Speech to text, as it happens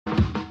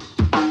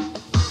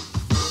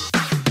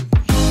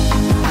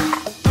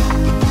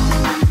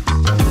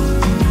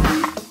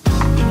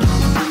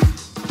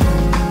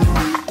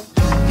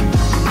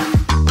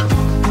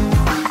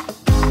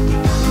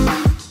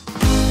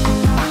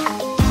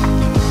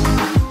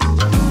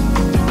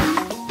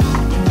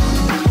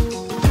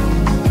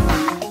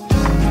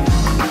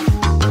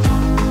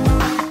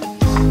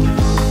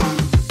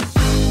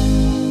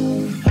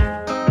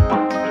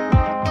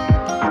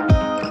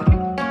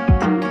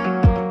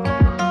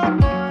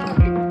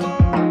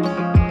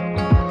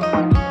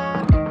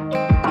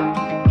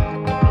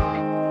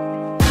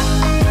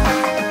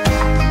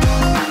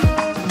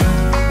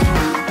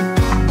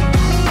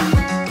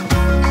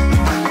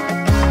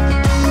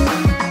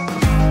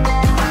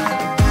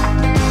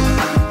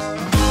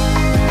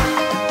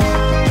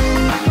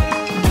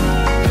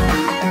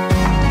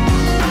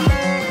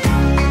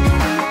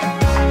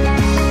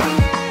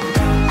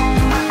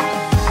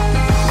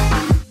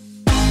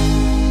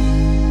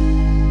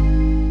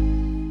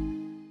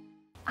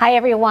Hi,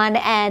 everyone,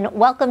 and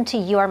welcome to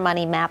Your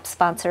Money Map,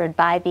 sponsored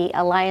by the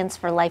Alliance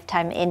for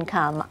Lifetime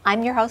Income.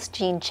 I'm your host,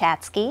 Jean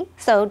Chatzky.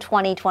 So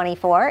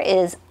 2024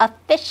 is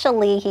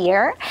officially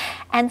here,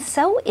 and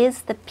so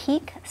is the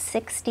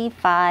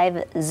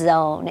Peak65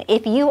 zone.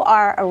 If you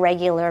are a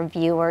regular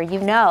viewer,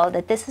 you know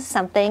that this is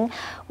something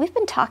we've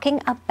been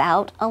talking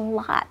about a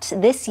lot.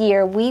 This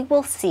year, we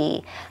will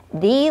see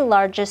the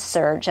largest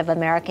surge of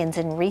Americans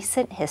in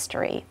recent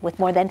history, with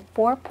more than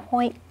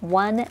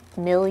 4.1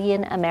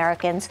 million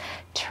Americans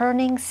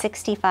turning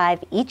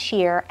 65 each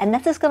year, and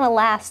this is going to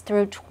last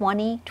through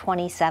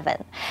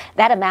 2027.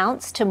 That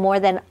amounts to more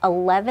than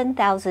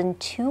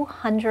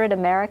 11,200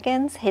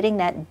 Americans hitting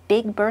that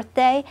big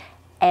birthday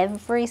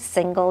every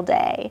single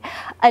day.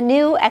 A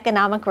new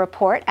economic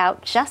report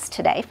out just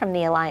today from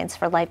the Alliance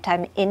for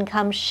Lifetime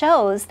Income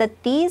shows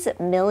that these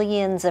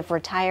millions of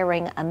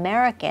retiring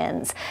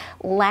Americans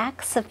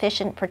lack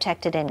sufficient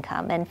protected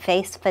income and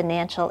face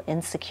financial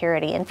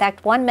insecurity. In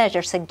fact, one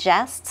measure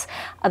suggests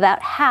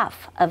about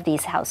half of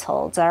these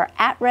households are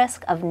at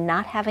risk of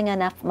not having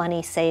enough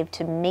money saved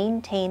to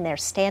maintain their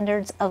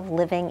standards of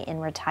living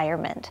in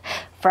retirement.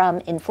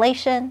 From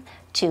inflation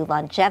to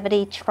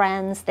longevity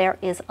trends, there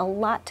is a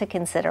lot to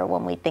consider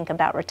when we think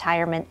about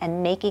retirement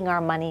and making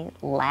our money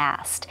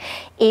last.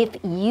 If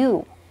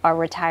you are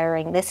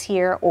retiring this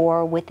year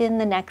or within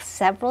the next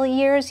several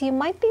years, you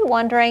might be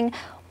wondering,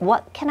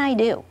 what can I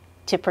do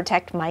to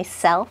protect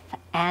myself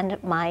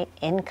and my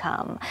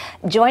income?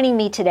 Joining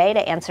me today to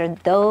answer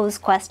those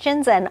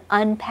questions and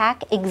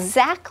unpack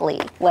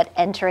exactly what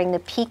entering the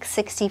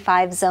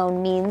Peak65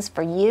 zone means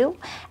for you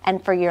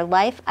and for your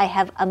life, I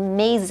have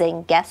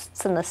amazing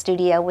guests in the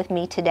studio with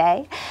me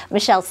today.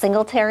 Michelle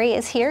Singletary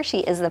is here. She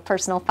is the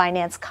personal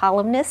finance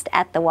columnist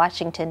at the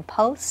Washington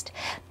Post.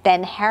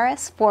 Ben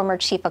Harris, former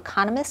chief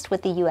economist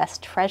with the U.S.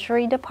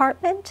 Treasury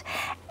Department,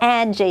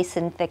 and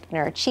Jason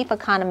Fichtner, chief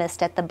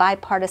economist at the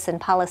Bipartisan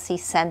Policy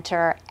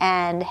Center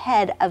and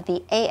head of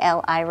the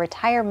ALI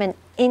Retirement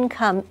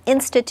Income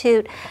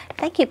Institute.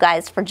 Thank you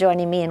guys for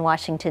joining me in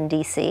Washington,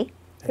 D.C.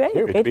 Great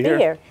to be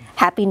here.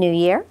 Happy New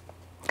Year.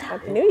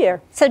 Happy New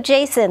Year. So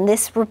Jason,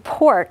 this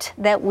report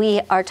that we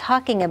are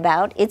talking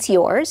about, it's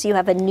yours. You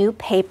have a new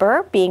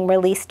paper being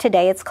released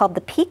today. It's called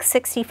The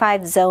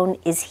Peak65 Zone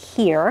is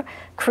Here,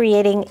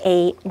 creating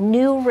a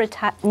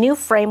new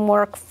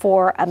framework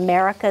for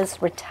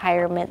America's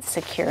retirement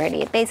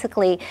security. It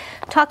basically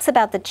talks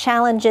about the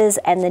challenges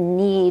and the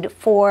need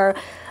for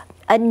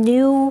a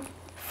new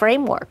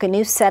framework, a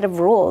new set of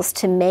rules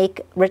to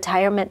make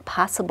retirement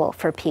possible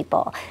for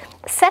people.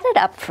 Set it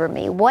up for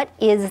me. What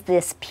is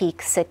this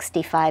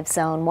Peak65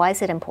 zone? Why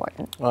is it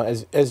important? Well,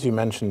 as you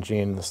mentioned,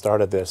 Jean, the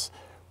start of this,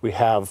 we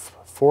have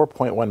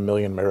 4.1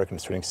 million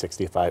Americans turning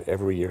 65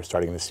 every year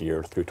starting this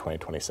year through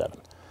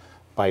 2027.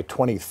 By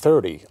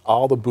 2030,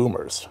 all the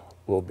boomers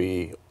will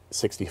be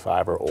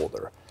 65 or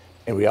older.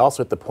 And we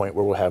also at the point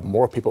where we'll have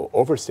more people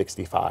over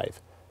 65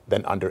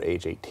 than under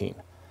age 18.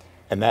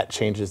 And that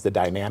changes the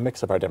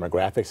dynamics of our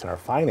demographics and our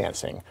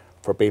financing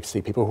for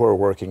basically people who are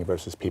working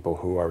versus people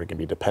who are going to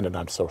be dependent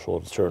on social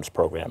insurance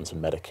programs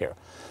and Medicare.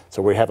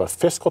 So we have a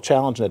fiscal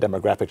challenge and a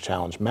demographic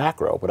challenge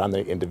macro, but on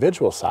the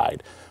individual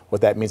side,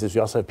 what that means is you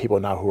also have people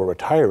now who are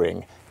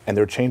retiring and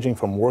they're changing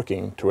from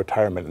working to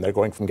retirement, and they're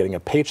going from getting a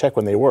paycheck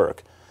when they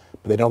work,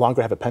 but they no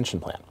longer have a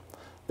pension plan.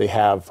 They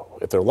have,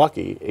 if they're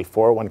lucky, a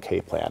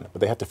 401k plan,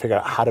 but they have to figure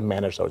out how to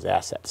manage those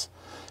assets.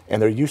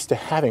 And they're used to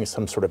having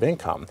some sort of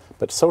income,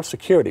 but Social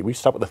Security, we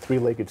start with a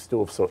three-legged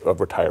stool of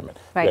retirement.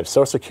 Right. You had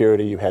Social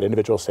Security, you had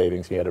individual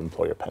savings, you had an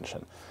employer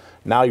pension.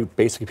 Now you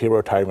basically people are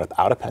retiring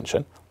without a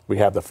pension. We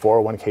have the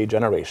 401k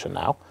generation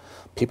now.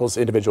 People's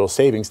individual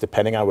savings,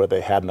 depending on whether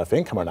they had enough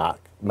income or not,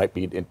 might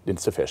be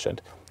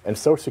insufficient. And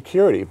Social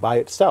Security by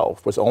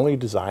itself was only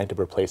designed to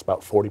replace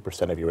about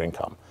 40% of your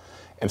income.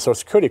 And Social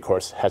Security, of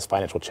course, has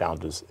financial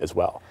challenges as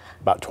well.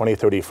 About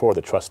 2034,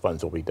 the trust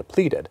funds will be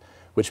depleted,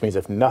 which means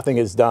if nothing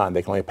is done,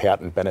 they can only pay out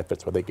in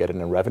benefits what they get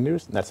in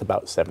revenues, and that's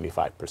about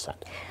 75%.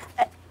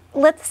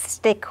 Let's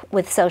stick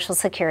with Social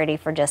Security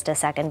for just a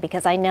second,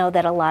 because I know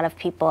that a lot of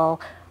people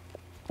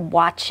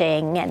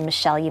watching, and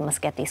Michelle, you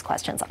must get these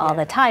questions all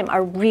the time,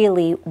 are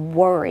really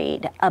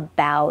worried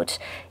about,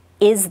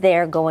 is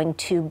there going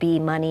to be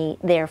money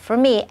there for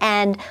me?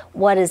 And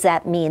what does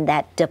that mean,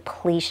 that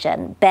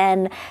depletion?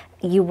 Ben,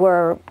 you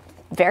were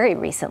very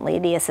recently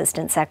the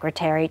Assistant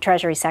Secretary,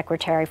 Treasury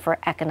Secretary for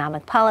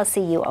Economic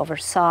Policy. You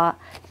oversaw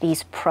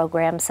these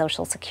programs,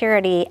 Social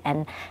Security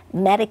and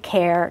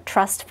Medicare,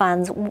 trust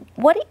funds.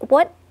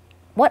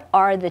 What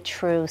are the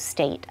true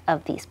state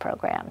of these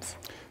programs?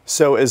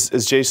 So as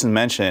Jason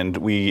mentioned,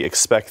 we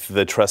expect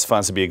the trust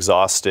funds to be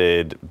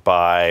exhausted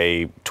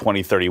by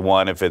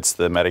 2031 if it's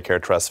the Medicare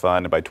trust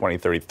fund, and by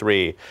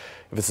 2033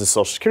 if it's the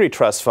Social Security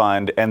trust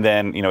fund. And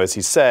then, as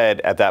he said,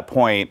 at that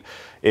point,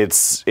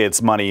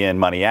 it's money in,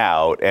 money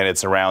out, and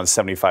it's around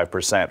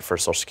 75% for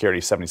Social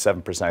Security,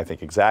 77%, I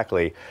think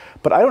exactly.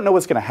 But I don't know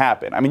what's going to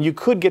happen. I mean, you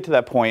could get to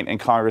that point and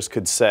Congress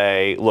could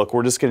say, look,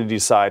 we're just going to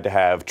decide to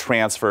have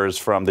transfers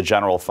from the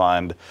general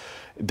fund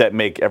that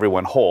make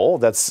everyone whole.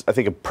 That's, I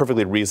think, a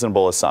perfectly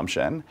reasonable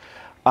assumption.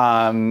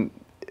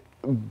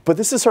 But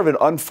this is sort of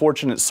an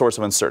unfortunate source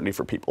of uncertainty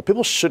for people.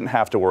 People shouldn't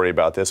have to worry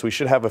about this. We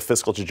should have a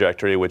fiscal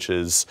trajectory which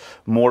is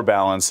more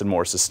balanced and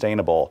more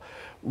sustainable.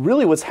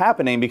 Really what's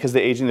happening, because the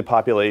aging of the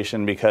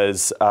population,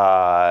 because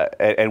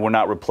and we're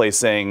not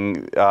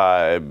replacing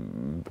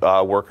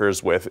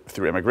workers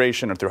through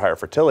immigration or through higher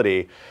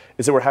fertility,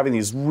 is that we're having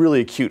these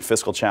really acute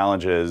fiscal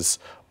challenges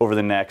over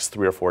the next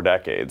 3 or 4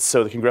 decades.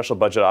 So the Congressional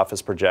Budget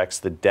Office projects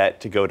the debt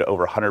to go to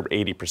over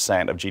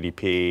 180% of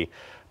GDP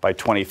by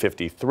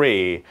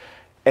 2053.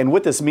 And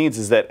what this means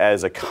is that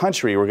as a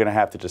country, we're going to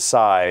have to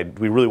decide,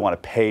 do we really want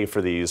to pay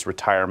for these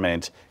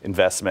retirement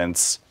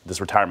investments,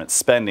 this retirement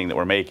spending that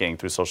we're making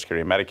through Social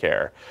Security and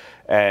Medicare?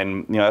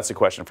 And that's a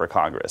question for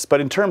Congress.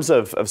 But in terms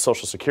of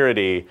Social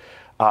Security,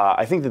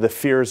 I think that the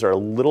fears are a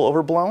little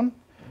overblown.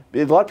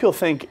 A lot of people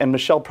think, and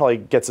Michelle probably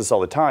gets this all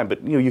the time,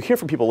 but you hear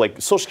from people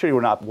like, Social Security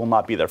will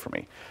not be there for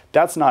me.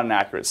 That's not an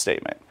accurate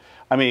statement.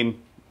 I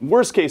mean,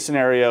 worst case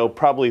scenario,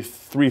 probably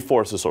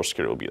 3/4 of Social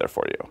Security will be there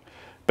for you.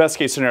 Best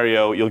case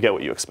scenario, you'll get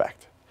what you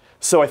expect.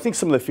 So I think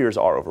some of the fears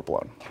are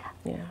overblown.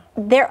 Yeah.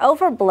 They're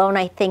overblown,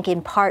 I think,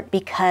 in part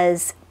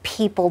because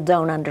people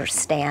don't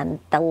understand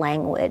the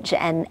language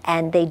and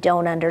they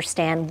don't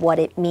understand what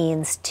it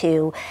means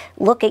to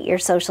look at your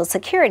Social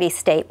Security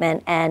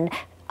statement and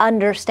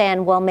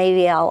understand, well,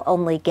 maybe I'll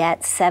only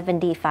get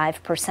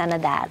 75%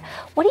 of that.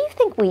 What do you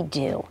think we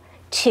do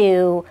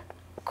to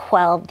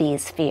quell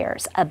these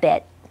fears a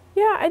bit?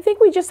 Yeah, I think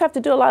we just have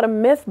to do a lot of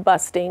myth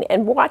busting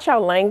and watch our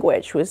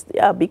language.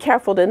 Be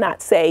careful to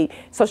not say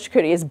Social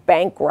Security is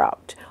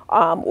bankrupt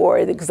or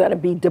it's going to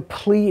be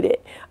depleted.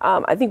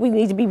 I think we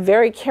need to be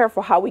very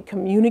careful how we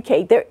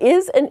communicate. There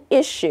is an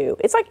issue.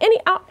 It's like any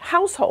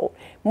household.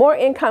 More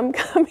income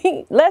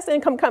coming, less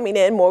income coming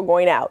in, more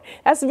going out.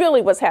 That's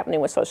really what's happening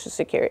with Social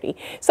Security.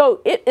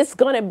 So it's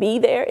going to be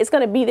there. It's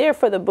going to be there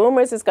for the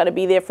boomers. It's going to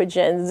be there for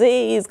Gen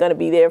Z. It's going to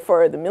be there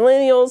for the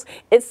millennials.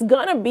 It's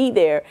going to be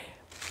there.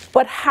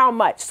 But how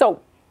much?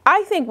 So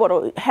I think what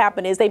will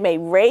happen is they may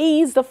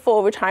raise the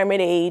full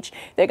retirement age.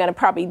 They're going to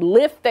probably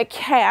lift the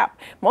cap.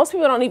 Most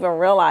people don't even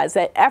realize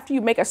that after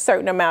you make a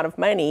certain amount of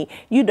money,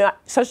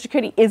 Social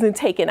Security isn't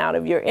taken out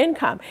of your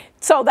income.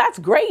 So that's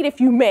great if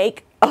you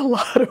make a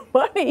lot of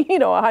money,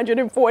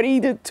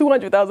 $140,000 to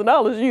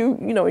 $200,000.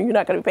 You're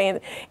not going to be paying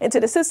into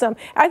the system.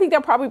 I think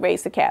they'll probably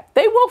raise the cap.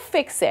 They will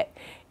fix it.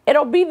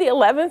 It'll be the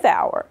 11th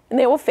hour, and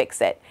they will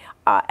fix it.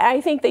 I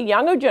think the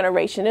younger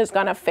generation is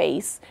going to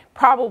face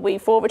probably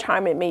full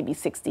retirement, maybe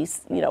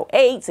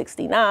 68,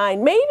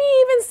 69, maybe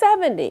even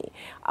 70.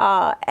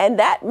 And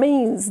that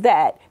means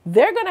that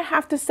they're going to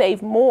have to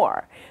save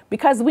more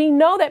because we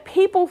know that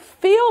people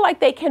feel like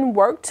they can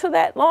work to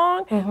that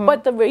long. Mm-hmm.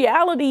 But the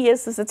reality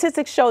is the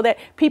statistics show that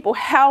people,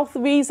 health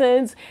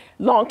reasons,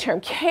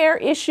 long-term care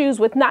issues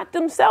with not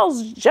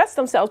just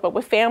themselves, but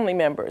with family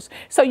members.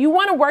 So you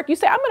want to work, you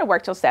say, I'm going to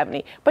work till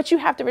 70, but you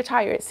have to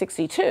retire at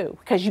 62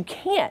 because you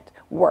can't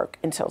work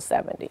until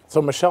 70.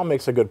 So Michelle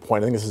makes a good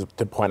point. I think this is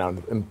to point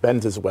out, and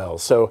Ben's as well.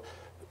 So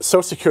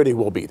Social Security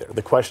will be there.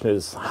 The question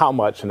is how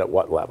much and at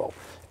what level.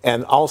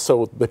 And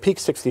also the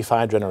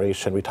Peak65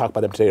 generation, we talk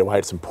about them today, why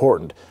it's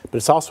important, but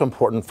it's also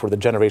important for the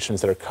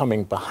generations that are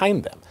coming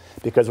behind them.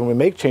 Because when we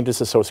make changes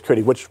to Social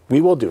Security, which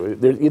we will do,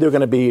 there's either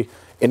going to be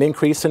an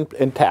increase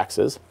in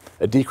taxes,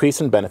 a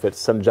decrease in benefits,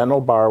 some general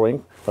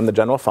borrowing from the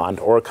general fund,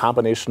 or a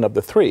combination of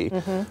the three.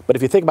 Mm-hmm. But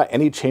if you think about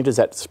any changes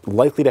that's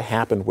likely to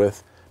happen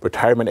with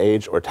retirement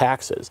age or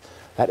taxes,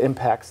 that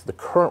impacts the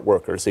current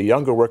workers, the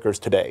younger workers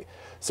today.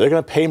 So they're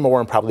going to pay more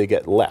and probably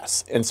get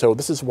less. And so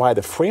this is why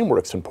the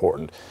framework's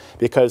important,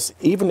 because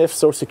even if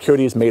Social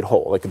Security is made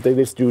whole, like if they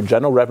just do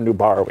general revenue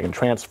borrowing and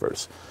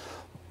transfers,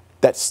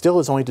 that still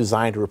is only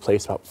designed to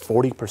replace about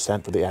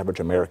 40% for the average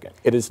American.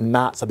 It is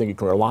not something you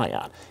can rely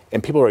on.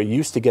 And people are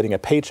used to getting a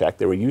paycheck,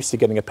 they were used to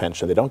getting a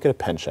pension, they don't get a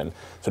pension.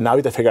 So now we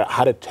have to figure out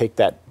how to take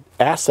that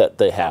asset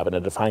they have in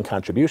a defined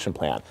contribution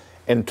plan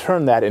and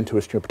turn that into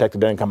a stream of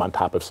protected income on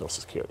top of Social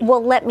Security.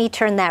 Well, let me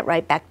turn that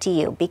right back to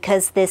you,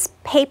 because this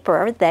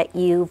paper that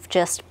you've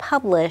just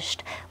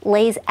published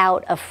lays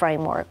out a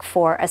framework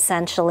for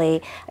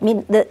essentially,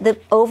 the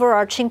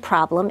overarching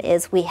problem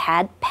is we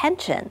had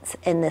pensions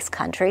in this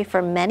country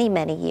for many,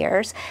 many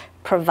years,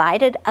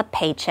 provided a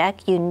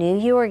paycheck, you knew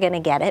you were going to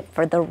get it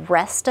for the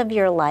rest of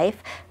your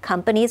life.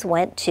 Companies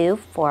went to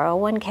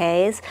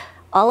 401ks.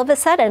 All of a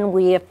sudden,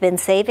 we have been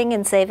saving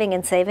and saving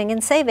and saving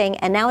and saving,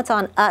 and now it's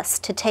on us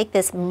to take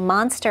this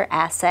monster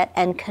asset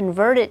and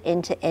convert it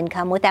into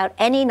income without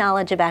any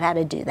knowledge about how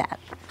to do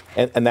that.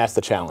 And that's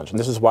the challenge. And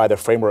this is why the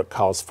framework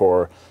calls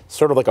for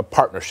sort of like a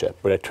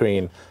partnership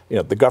between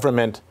the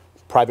government,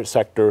 private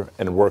sector,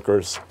 and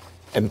workers,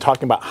 and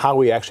talking about how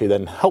we actually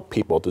then help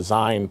people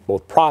design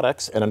both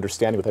products and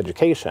understanding with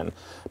education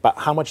about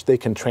how much they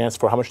can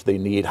transfer, how much they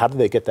need, how do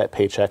they get that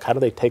paycheck, how do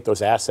they take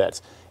those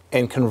assets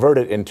and convert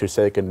it into,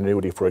 say, like an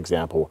annuity, for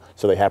example,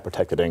 so they have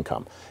protected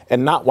income.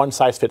 And not one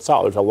size fits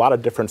all. There's a lot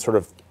of different sort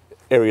of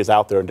areas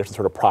out there and different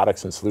sort of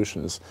products and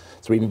solutions.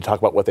 So we need to talk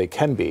about what they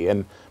can be.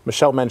 And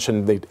Michelle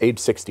mentioned the age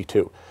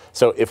 62.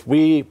 So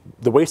the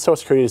way Social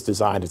Security is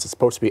designed is it's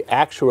supposed to be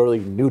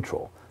actuarially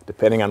neutral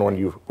depending on when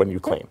you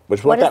claim.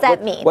 What does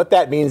that mean? What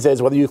that means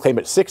is whether you claim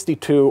at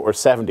 62 or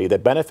 70, the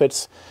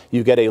benefits,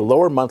 you get a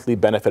lower monthly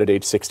benefit at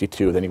age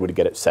 62 than you would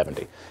get at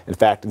 70. In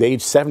fact, the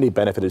age 70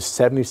 benefit is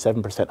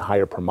 77%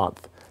 higher per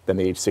month than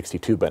the age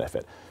 62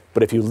 benefit.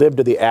 But if you live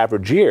to the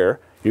average year,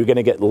 you're going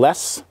to get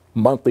less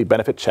monthly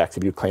benefit checks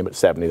if you claim at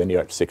 70 than you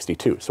are at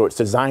 62. So it's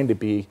designed to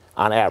be,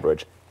 on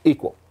average,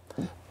 equal.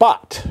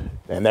 But,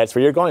 and that's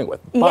where you're going with,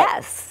 but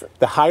yes,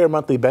 the higher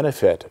monthly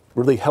benefit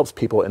really helps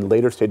people in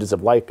later stages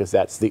of life because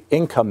that's the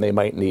income they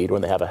might need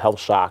when they have a health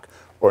shock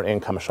or an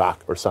income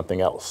shock or something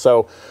else.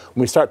 So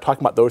when we start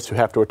talking about those who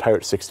have to retire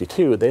at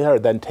 62, they are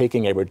then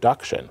taking a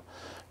reduction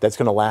that's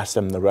going to last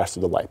them the rest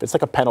of their life. It's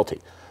like a penalty.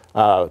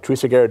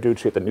 Teresa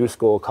Garaducci at the New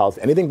School calls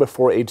anything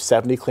before age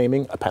 70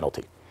 claiming a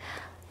penalty.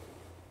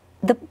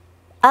 The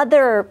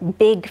other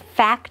big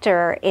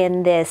factor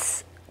in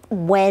this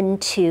when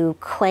to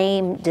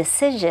claim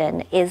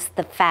decision is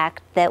the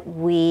fact that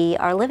we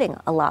are living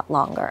a lot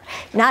longer,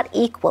 not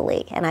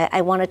equally. And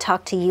I want to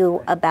talk to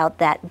you about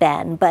that,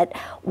 Ben. But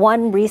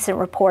one recent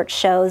report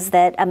shows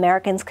that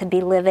Americans could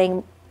be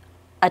living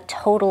a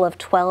total of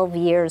 12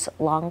 years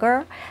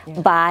longer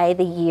by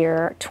the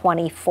year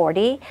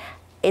 2040.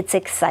 It's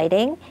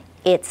exciting.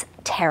 It's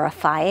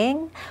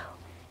terrifying.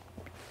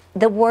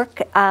 The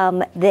work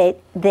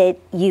that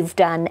you've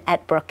done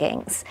at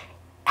Brookings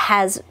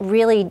has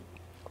really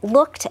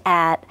looked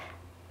at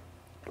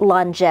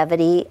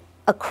longevity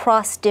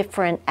across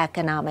different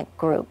economic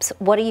groups.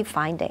 What are you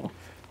finding?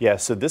 Yeah,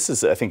 so this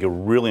is, I think, a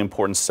really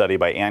important study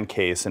by Ann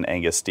Case and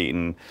Angus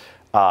Deaton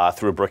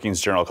through a Brookings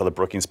journal called the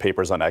Brookings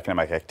Papers on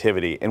Economic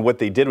Activity. And what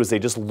they did was they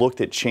just looked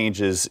at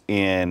changes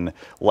in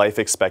life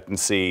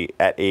expectancy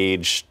at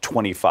age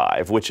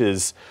 25, which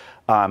is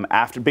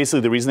after,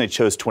 basically the reason they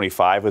chose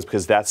 25 was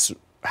because that's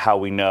how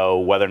we know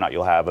whether or not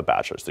you'll have a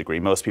bachelor's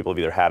degree. Most people have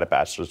either had a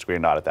bachelor's degree or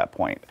not at that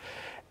point.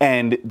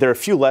 And there are a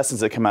few lessons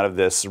that come out of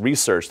this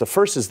research. The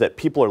first is that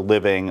people are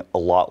living a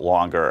lot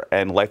longer,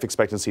 and life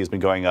expectancy has been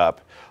going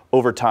up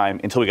over time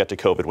until we got to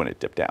COVID when it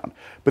dipped down.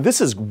 But this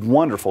is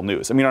wonderful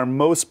news. I mean, our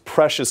most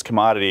precious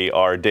commodity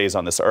are days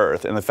on this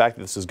earth, and the fact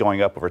that this is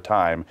going up over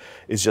time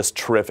is just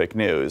terrific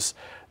news.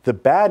 The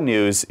bad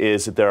news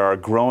is that there are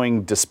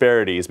growing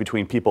disparities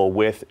between people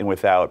with and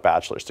without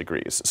bachelor's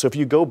degrees. So if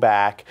you go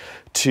back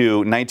to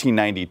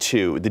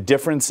 1992, the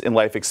difference in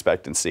life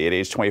expectancy at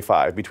age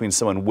 25 between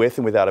someone with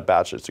and without a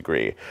bachelor's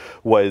degree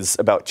was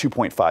about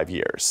 2.5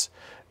 years.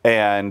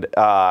 And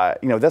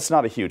you know, that's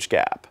not a huge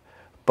gap.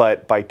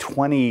 But by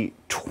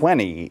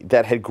 2020,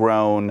 that had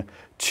grown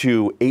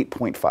to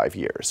 8.5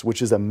 years,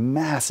 which is a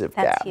massive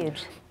gap. That's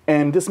huge.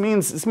 And this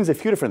means a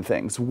few different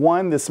things.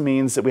 One, this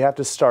means that we have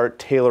to start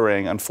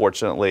tailoring,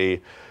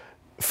 unfortunately,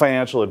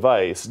 financial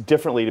advice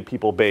differently to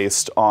people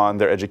based on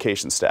their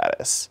education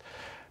status.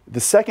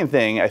 The second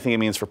thing I think it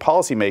means for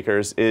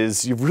policymakers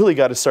is you've really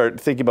got to start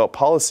thinking about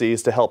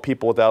policies to help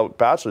people without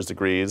bachelor's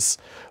degrees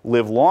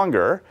live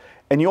longer.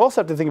 And you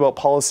also have to think about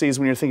policies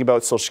when you're thinking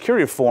about Social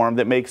Security reform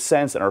that make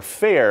sense and are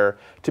fair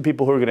to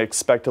people who are going to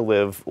expect to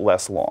live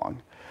less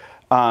long.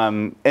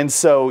 And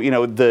so, you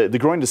know, the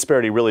growing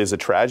disparity really is a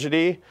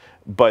tragedy,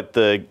 but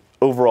the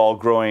overall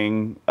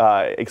growing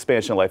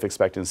expansion of life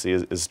expectancy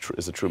is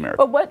a true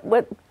miracle. But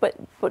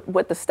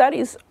what the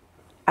studies,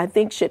 I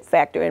think, should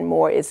factor in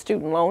more is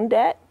student loan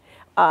debt,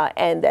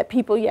 and that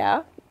people,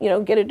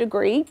 get a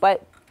degree,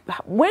 but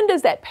when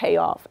does that pay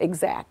off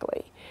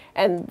exactly?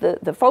 And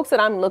the folks that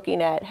I'm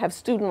looking at have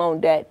student loan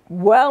debt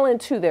well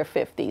into their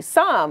 50s,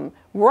 some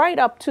right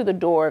up to the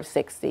door of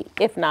 60,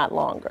 if not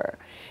longer.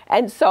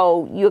 And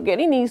so you're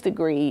getting these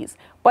degrees,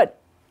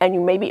 and you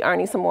may be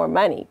earning some more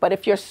money. But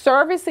if you're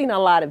servicing a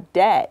lot of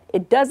debt,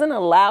 it doesn't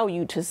allow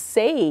you to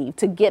save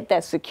to get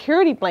that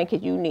security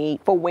blanket you need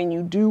for when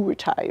you do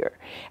retire.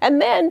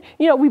 And then,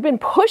 we've been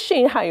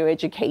pushing higher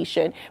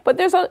education, but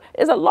there's a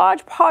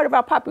large part of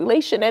our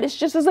population that it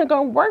just isn't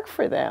going to work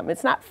for them.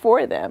 It's not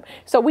for them.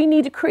 So we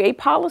need to create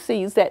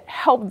policies that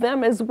help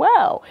them as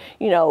well.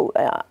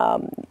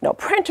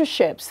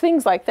 Apprenticeships,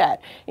 things like that.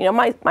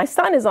 My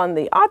son is on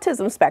the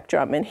autism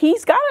spectrum, and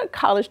he's got a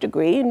college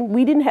degree, and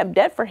we didn't have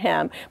debt for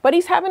him. But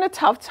he's having a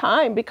tough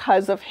time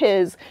because of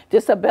his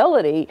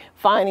disability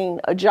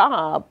finding a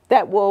job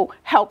that will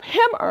help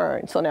him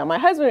earn. So now my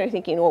husband are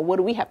thinking, well, what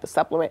do we have to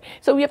supplement?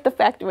 So we have to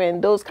factor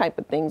in those type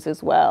of things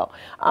as well.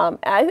 And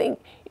I think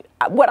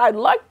what I'd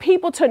like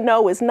people to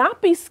know is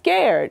not be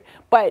scared,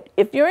 but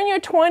if you're in your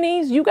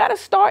 20s, you got to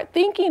start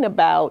thinking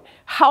about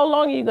how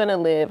long you're going to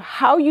live,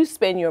 how you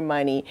spend your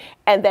money,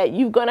 and that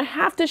you're going to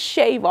have to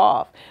shave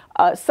off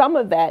some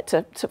of that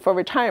for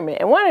retirement.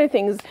 And one of the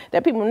things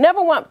that people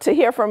never want to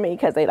hear from me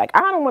because they I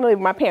don't want to live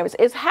with my parents,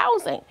 is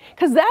housing.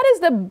 Because that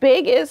is the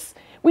biggest,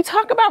 we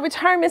talk about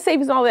retirement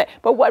savings and all that,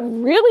 but what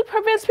really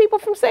prevents people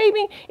from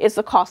saving is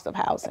the cost of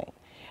housing.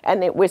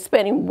 And that we're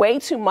spending way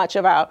too much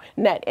of our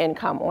net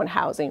income on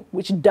housing,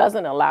 which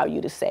doesn't allow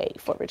you to save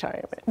for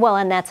retirement. Well,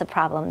 and that's a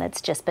problem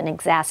that's just been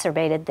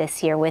exacerbated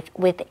this year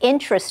with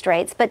interest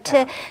rates. But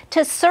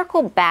to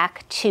circle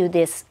back to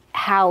this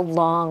how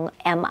long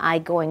am I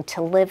going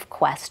to live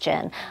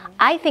question.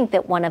 I think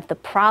that one of the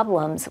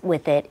problems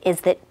with it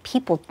is that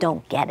people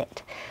don't get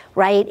it,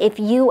 right? If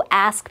you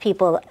ask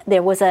people,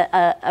 there was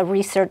a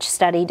research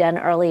study done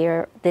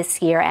earlier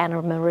this year,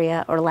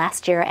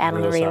 last year, Anna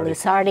Maria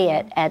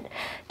Lusardi at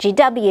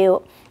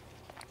GW,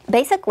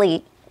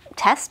 basically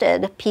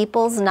tested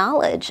people's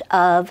knowledge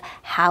of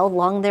how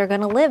long they're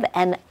going to live,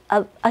 and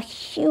a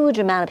huge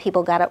amount of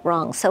people got it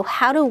wrong. So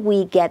how do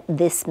we get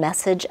this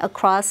message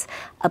across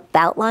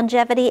about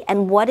longevity,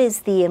 and what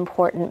is the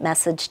important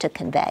message to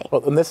convey?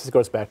 Well, and this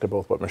goes back to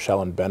both what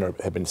Michelle and Ben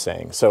have been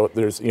saying. So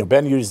there's,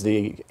 Ben used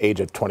the age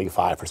of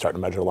 25 for starting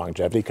to measure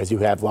longevity, because you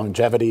have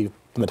longevity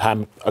from the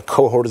time a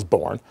cohort is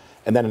born,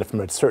 and then from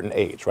a certain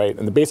age, right?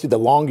 And basically, the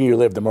longer you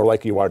live, the more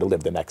likely you are to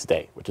live the next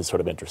day, which is sort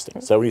of interesting.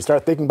 So when you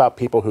start thinking about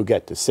people who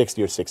get to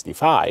 60 or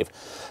 65,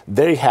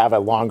 they have a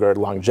longer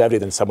longevity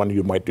than someone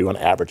you might do on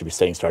average if you're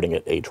saying starting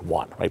at age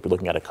 1, right? We're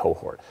looking at a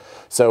cohort.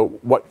 So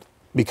what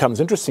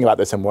becomes interesting about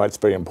this, and why it's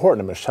very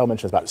important, and Michelle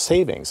mentions about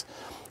savings,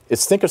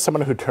 is think of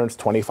someone who turns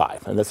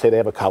 25, and let's say they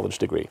have a college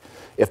degree.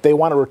 If they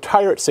want to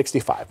retire at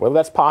 65, whether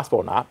that's possible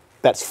or not,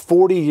 that's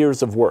 40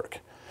 years of work.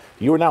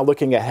 You are now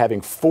looking at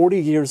having 40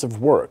 years of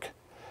work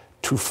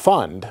to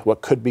fund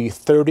what could be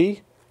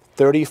 30,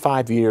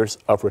 35 years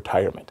of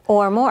retirement.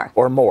 Or more.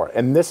 Or more.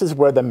 And this is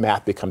where the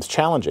math becomes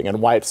challenging,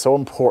 and why it's so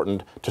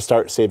important to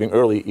start saving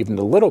early, even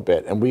a little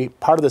bit. And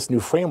part of this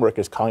new framework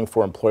is calling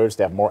for employers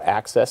to have more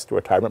access to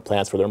retirement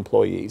plans for their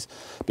employees,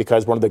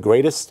 because one of the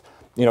greatest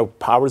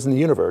powers in the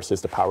universe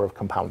is the power of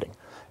compounding.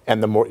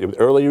 And the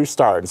earlier you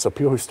start, and so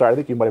people who start, I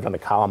think you might have done a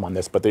column on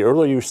this, but the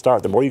earlier you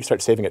start, the more you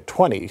start saving at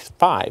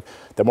 25,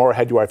 the more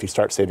ahead you are if you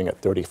start saving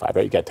at 35,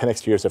 right? You get 10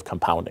 extra years of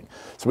compounding.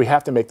 So we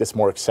have to make this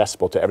more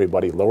accessible to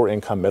everybody, lower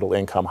income, middle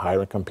income,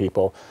 higher income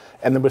people.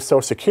 And then with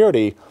Social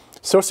Security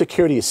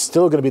is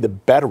still going to be the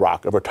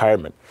bedrock of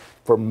retirement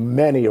for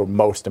many or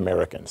most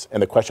Americans.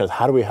 And the question is,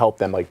 how do we help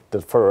them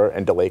defer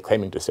and delay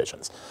claiming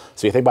decisions?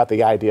 So you think about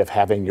the idea of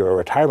having your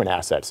retirement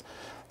assets.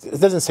 It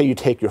doesn't say you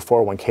take your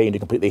 401k and you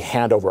completely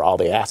hand over all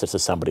the assets to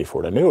somebody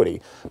for an annuity,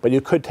 but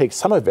you could take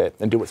some of it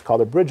and do what's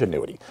called a bridge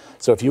annuity.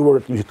 So if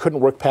you couldn't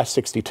work past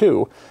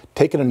 62,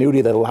 take an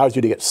annuity that allows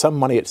you to get some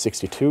money at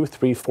 62,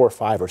 3, 4,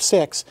 5, or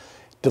 6,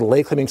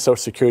 delay claiming Social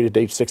Security to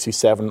age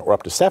 67 or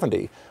up to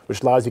 70,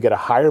 which allows you to get a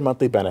higher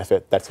monthly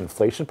benefit that's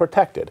inflation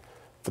protected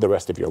for the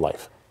rest of your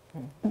life.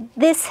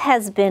 This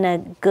has been a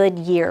good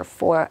year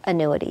for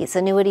annuities.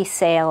 Annuity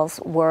sales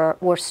were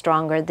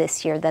stronger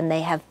this year than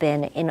they have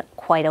been in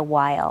quite a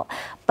while.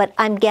 But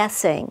I'm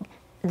guessing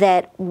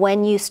that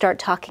when you start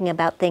talking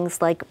about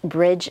things like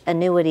bridge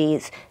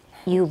annuities,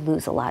 you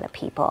lose a lot of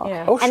people.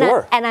 Yeah. Oh,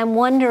 sure. And I'm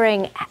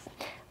wondering,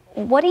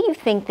 what do you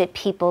think that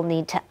people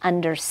need to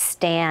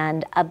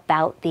understand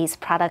about these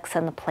products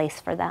and the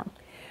place for them?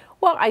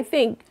 Well, I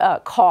think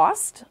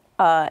cost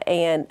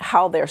and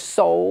how they're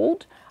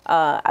sold.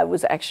 I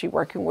was actually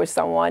working with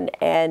someone,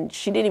 and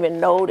she didn't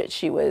even know that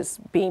she was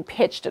being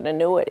pitched an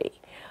annuity.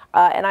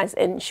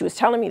 And she was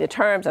telling me the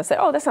terms. I said,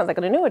 oh, that sounds like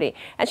an annuity.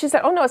 And she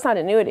said, oh, no, it's not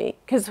an annuity,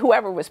 because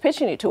whoever was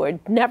pitching it to her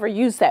never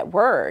used that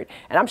word.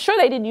 And I'm sure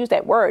they didn't use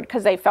that word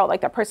because they felt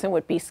like the person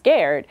would be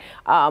scared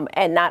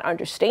and not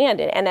understand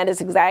it. And that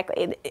is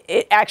exactly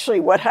actually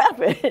what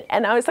happened.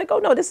 And I was like, oh,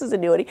 no, this is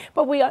annuity.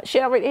 But she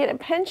already had a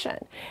pension.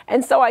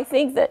 And so I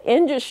think the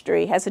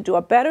industry has to do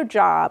a better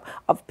job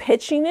of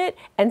pitching it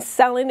and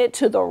selling it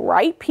to the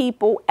right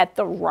people at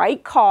the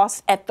right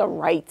cost at the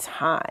right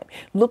time,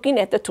 looking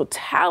at the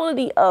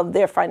totality of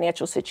their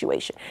financial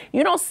situation.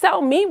 You don't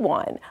sell me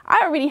one.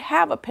 I already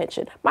have a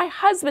pension. My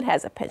husband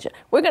has a pension.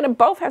 We're going to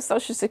both have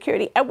Social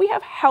Security, and we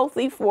have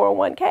healthy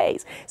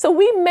 401ks. So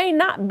we may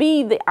not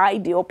be the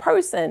ideal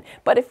person,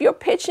 but if you're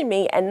pitching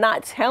me and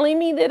not telling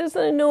me that it's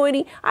an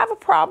annuity, I have a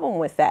problem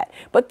with that.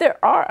 But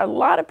there are a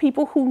lot of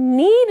people who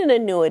need an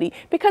annuity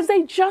because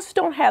they just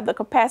don't have the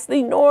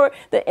capacity nor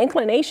the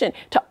inclination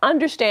to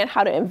understand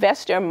how to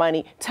invest their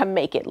money to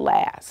make it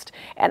last.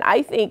 And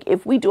I think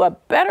if we do a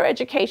better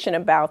education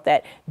about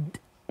that,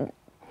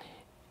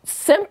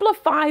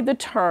 simplify the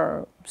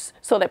terms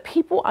so that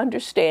people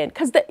understand,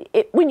 because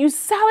when you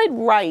sell it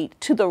right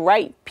to the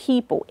right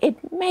people,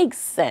 it makes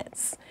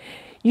sense.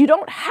 You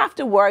don't have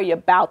to worry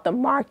about the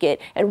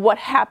market and what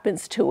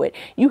happens to it.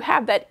 You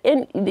have that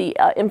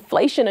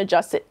inflation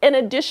adjusted in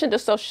addition to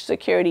Social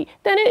Security,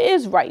 then it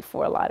is right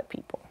for a lot of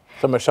people.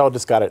 So Michelle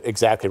just got it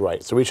exactly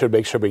right. So we should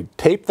make sure we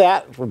tape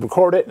that,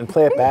 record it, and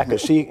play it back.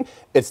 Because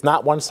it's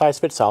not one size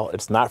fits all.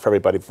 It's not for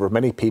everybody. For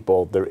many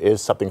people, there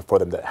is something for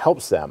them that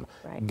helps them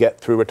get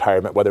through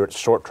retirement, whether it's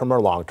short term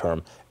or long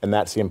term. And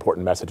that's the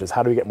important message: is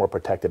how do we get more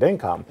protected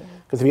income?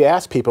 Because if you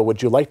ask people,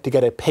 would you like to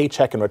get a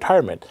paycheck in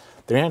retirement?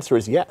 Their answer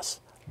is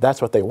yes.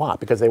 That's what they want,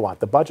 because they want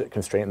the budget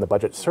constraint and the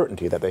budget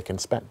certainty that they can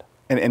spend.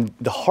 And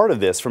the heart of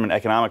this, from an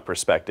economic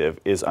perspective,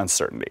 is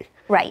uncertainty.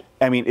 Right.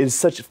 I mean, it is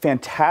such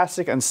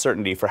fantastic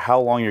uncertainty for how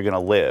long you're going to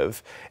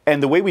live.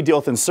 And the way we deal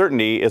with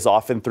uncertainty is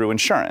often through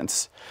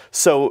insurance.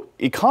 So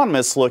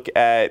economists look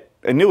at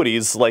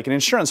annuities like an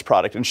insurance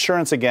product,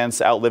 insurance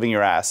against outliving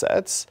your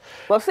assets.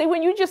 Well, see,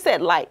 when you just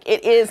said like,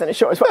 it is an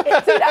insurance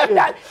product. See,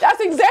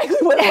 that's exactly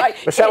what it's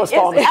like. Michelle was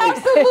falling asleep.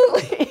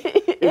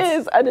 Absolutely. It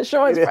is an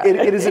insurance product.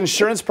 It is an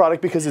insurance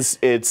product because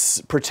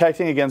it's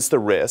protecting against the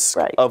risk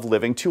of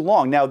living too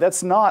long. Now,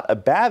 that's not a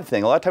bad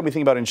thing. A lot of time we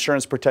think about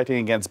insurance protecting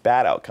against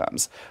bad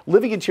outcomes.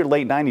 Living into your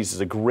late 90s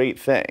is a great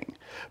thing,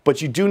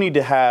 but you do need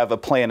to have a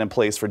plan in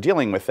place for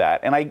dealing with that.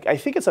 And I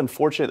think it's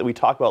unfortunate that we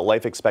talk about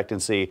life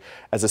expectancy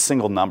as a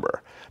single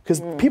number.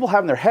 Because people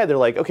have in their head, they're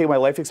like, okay, my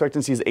life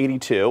expectancy is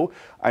 82,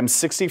 I'm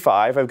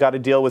 65, I've got to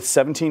deal with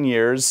 17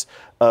 years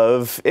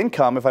of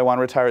income if I want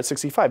to retire at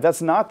 65.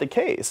 That's not the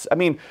case. I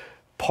mean,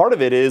 part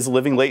of it is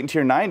living late into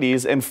your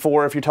 90s, and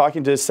if you're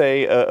talking to,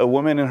 say, a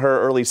woman in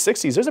her early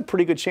 60s, there's a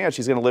pretty good chance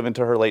she's going to live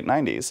into her late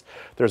 90s.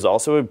 There's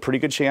also a pretty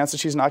good chance that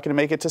she's not going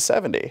to make it to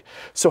 70.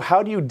 So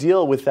how do you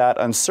deal with that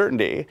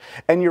uncertainty?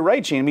 And you're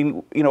right, Jean. I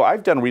mean, you know,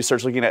 I've done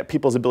research looking at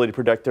people's ability to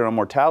predict their own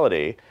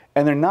mortality,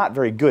 and they're not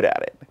very good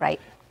at it. Right.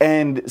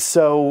 And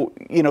so,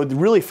 you know,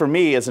 really for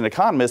me as an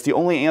economist, the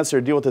only answer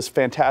to deal with this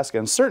fantastic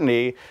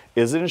uncertainty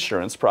is an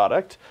insurance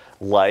product,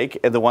 like,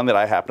 and the one that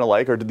I happen to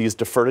like are these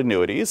deferred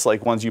annuities,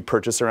 like ones you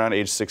purchase around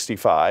age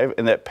 65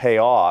 and that pay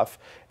off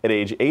at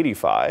age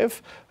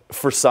 85.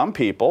 For some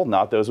people,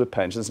 not those with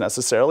pensions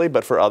necessarily,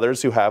 but for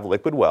others who have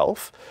liquid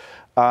wealth,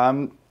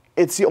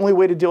 it's the only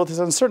way to deal with this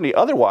uncertainty.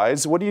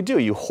 Otherwise, what do?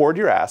 You hoard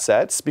your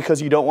assets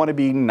because you don't want to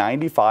be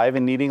 95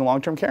 and needing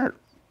long-term care.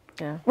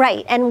 Yeah.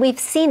 Right, and we've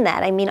seen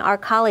that. I mean, our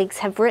colleagues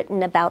have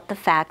written about the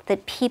fact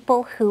that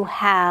people who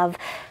have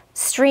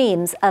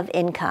streams of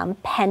income,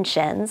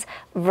 pensions,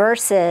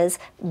 versus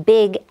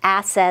big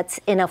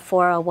assets in a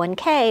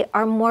 401k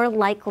are more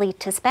likely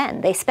to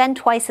spend. They spend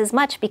twice as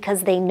much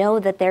because they know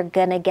that they're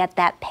going to get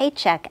that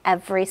paycheck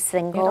every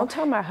single. Don't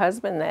tell my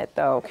husband that,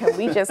 though. Can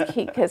we just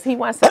keep, because he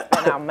wants to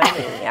spend our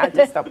money. I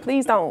just don't,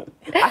 please don't.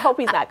 I hope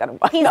he's not going to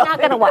watch. He's not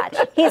going to watch.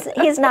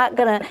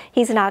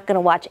 He's not going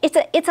to watch.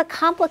 It's a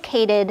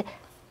complicated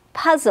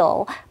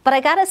puzzle, but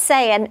I got to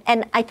say,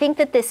 and I think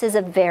that this is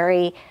a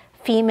very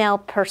female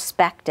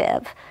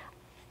perspective,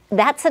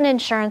 that's an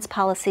insurance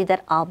policy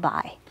that I'll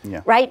buy,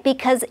 right?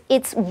 Because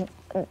it's,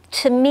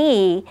 to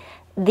me,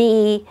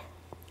 the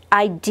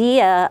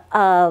idea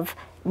of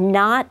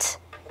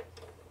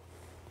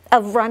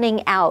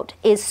running out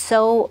is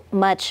so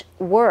much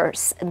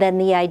worse than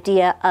the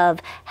idea of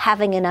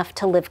having enough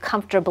to live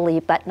comfortably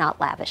but not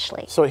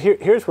lavishly. So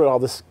here's where all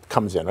this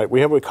comes in, right?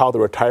 We have what we call the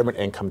retirement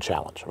income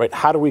challenge, right?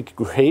 How do we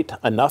create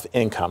enough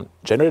income,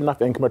 generate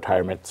enough income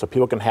retirement so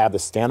people can have the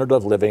standard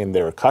of living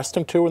they're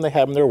accustomed to when they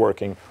have when they're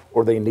working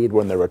or they need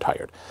when they're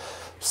retired?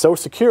 Social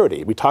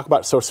Security, we talk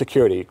about Social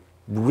Security,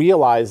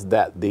 realize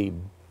that the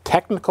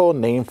technical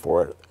name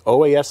for it,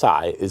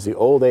 OASI, is the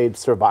Old Age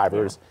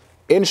Survivors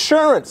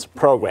Insurance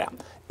Program.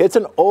 It's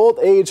an old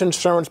age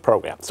insurance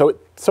program. So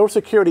Social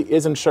Security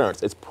is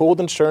insurance. It's pooled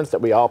insurance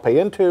that we all pay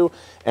into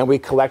and we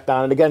collect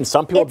on it. Again,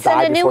 some people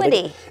die before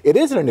annuity. It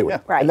is an annuity.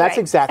 Yeah. Right, and that's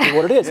exactly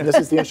what it is. And this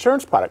is the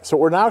insurance product. So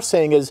what we're now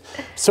saying is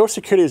Social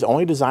Security is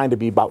only designed to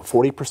be about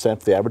 40%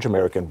 for the average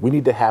American. We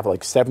need to have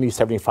like 70,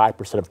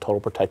 75% of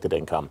total protected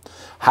income.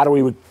 How do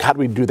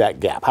we do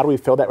that gap? How do we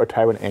fill that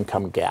retirement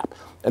income gap?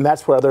 And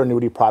that's where other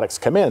annuity products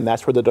come in.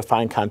 That's where the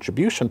defined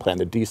contribution plan,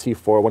 the DC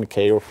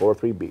 401k or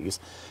 403bs,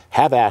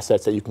 have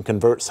assets that you can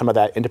convert some of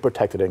that into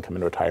protected income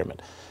in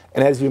retirement.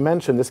 And as you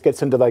mentioned, this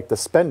gets into like the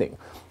spending.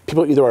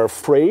 People either are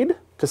afraid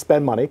to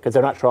spend money because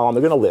they're not sure how long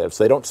they're going to live,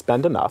 so they don't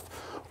spend enough,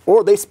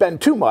 or they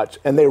spend too much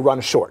and they run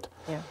short.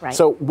 Yeah, right.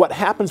 So what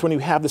happens when you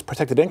have this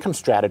protected income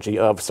strategy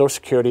of Social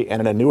Security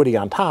and an annuity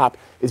on top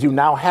is you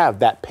now have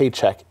that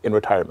paycheck in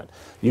retirement.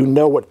 You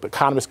know what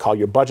economists call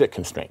your budget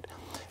constraint.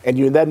 And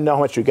you then know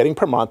how much you're getting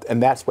per month,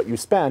 and that's what you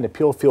spend, and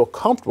people feel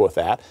comfortable with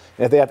that.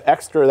 And if they have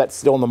extra that's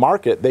still in the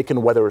market, they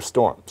can weather a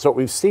storm. So what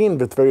we've seen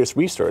with various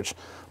research,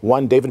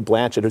 one, David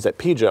Blanchett, who's at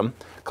PGIM,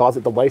 calls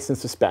it the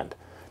license to spend.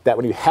 That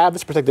when you have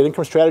this protected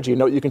income strategy, you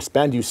know what you can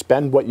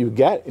spend what you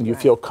get, and you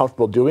feel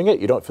comfortable doing it.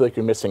 You don't feel like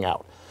you're missing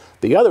out.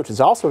 The other, which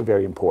is also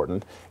very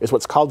important, is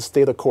what's called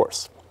stay the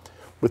course.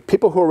 With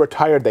people who are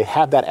retired, they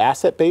have that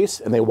asset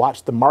base, and they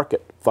watch the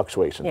market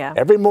fluctuation. Yeah.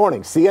 Every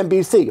morning,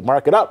 CNBC,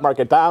 market up,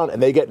 market down,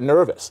 and they get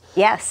nervous.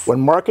 Yes.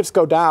 When markets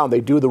go down, they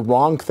do the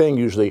wrong thing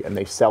usually, and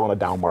they sell in a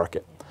down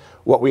market.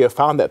 What we have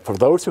found that for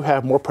those who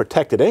have more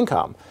protected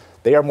income,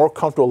 they are more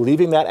comfortable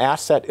leaving that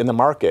asset in the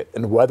market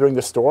and weathering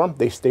the storm.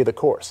 They stay the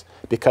course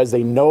because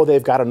they know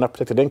they've got enough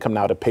protected income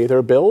now to pay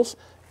their bills,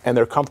 and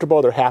they're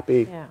comfortable, they're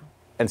happy,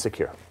 and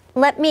secure.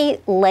 Let me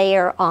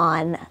layer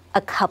on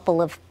a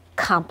couple of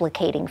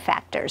complicating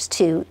factors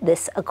to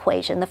this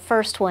equation. The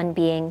first one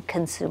being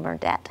consumer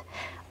debt.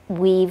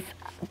 We've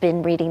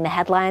been reading the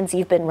headlines,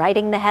 you've been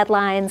writing the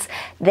headlines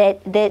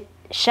that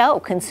show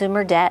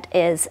consumer debt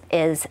is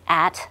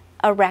at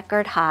a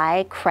record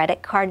high.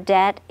 Credit card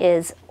debt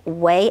is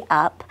way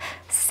up.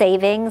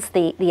 Savings,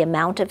 the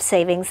amount of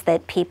savings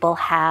that people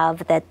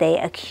have that they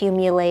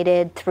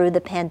accumulated through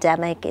the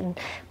pandemic, in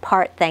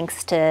part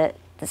thanks to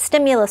the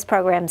stimulus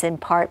programs, in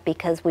part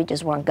because we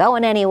just weren't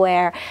going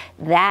anywhere,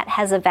 that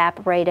has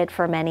evaporated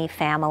for many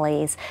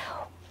families.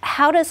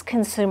 How does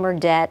consumer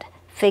debt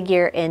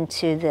figure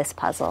into this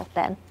puzzle,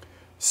 Ben?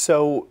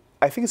 So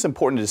I think it's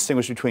important to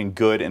distinguish between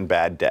good and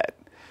bad debt.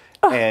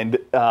 And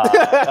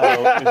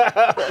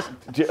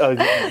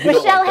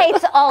Michelle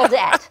hates all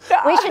debt.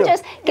 We should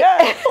just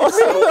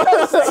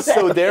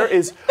so there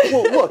is.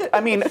 Well, look.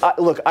 I mean,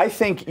 I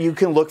think you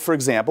can look. For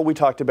example, we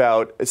talked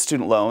about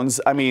student loans.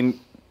 I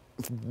mean,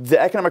 the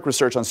economic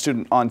research on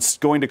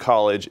going to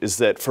college is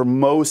that for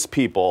most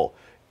people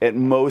at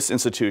most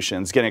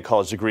institutions, getting a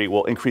college degree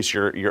will increase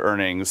your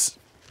earnings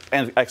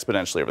and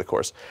exponentially over the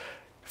course.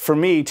 For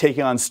me,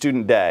 taking on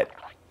student debt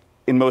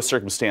in most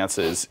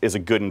circumstances is a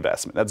good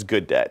investment. That's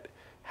good debt.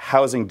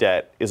 Housing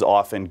debt is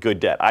often good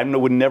debt. I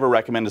would never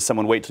recommend to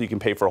someone wait till you can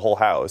pay for a whole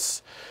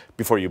house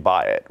before you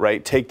buy it,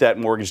 right? Take that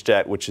mortgage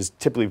debt, which is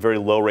typically very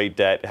low rate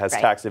debt, has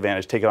tax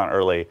advantage, take it on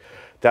early.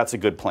 That's a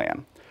good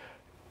plan.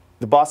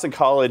 The Boston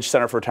College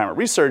Center for Retirement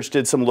Research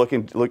did some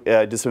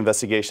did some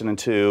investigation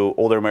into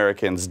older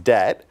Americans'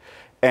 debt,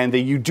 and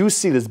you do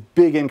see this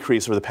big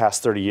increase over the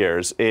past 30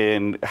 years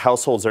in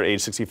households that are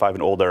age 65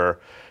 and older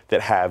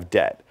that have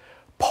debt.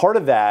 Part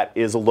of that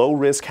is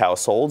low-risk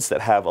households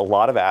that have a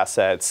lot of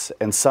assets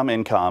and some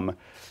income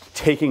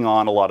taking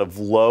on a lot of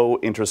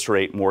low-interest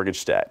rate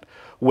mortgage debt,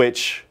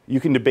 which you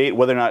can debate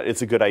whether or not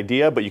it's a good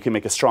idea, but you can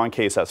make a strong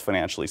case that's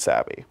financially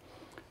savvy.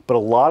 But a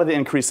lot of the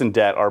increase in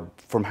debt are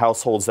from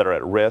households that are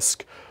at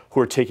risk, who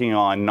are taking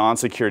on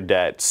non-secured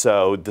debt.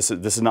 So this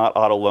is not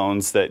auto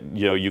loans that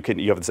you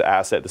have this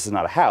asset. This is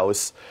not a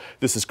house.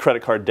 This is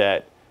credit card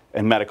debt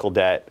and medical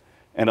debt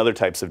and other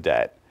types of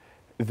debt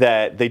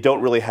that they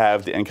don't really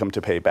have the income to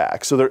pay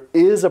back. So there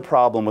is a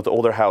problem with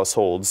older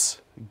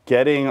households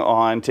getting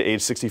on to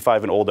age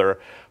 65 and older.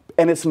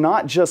 And it's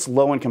not just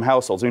low-income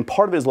households. I mean,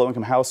 part of it is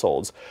low-income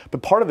households,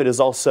 but part of it is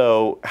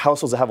also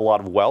households that have a lot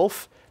of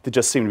wealth that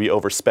just seem to be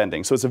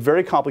overspending. So it's a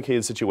very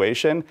complicated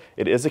situation.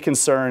 It is a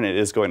concern. It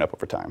is going up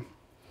over time.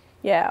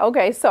 Yeah,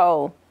 okay,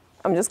 so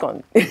I'm just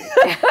going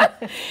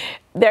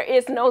there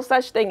is no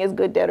such thing as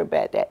good debt or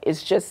bad debt.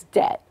 It's just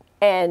debt.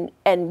 And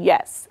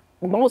yes,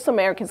 most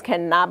Americans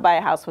cannot buy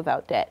a house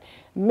without debt.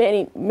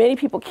 Many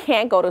people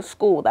can't go to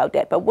school without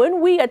debt. But when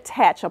we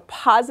attach a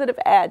positive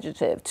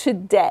adjective to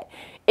debt,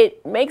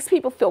 it makes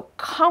people feel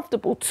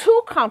comfortable,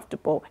 too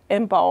comfortable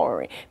in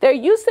borrowing. There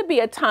used to be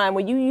a time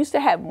when you used to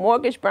have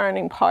mortgage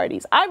burning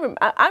parties.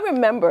 I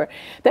remember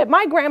that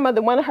my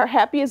grandmother, one of her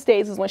happiest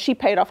days is when she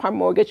paid off her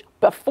mortgage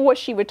before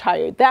she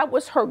retired. That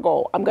was her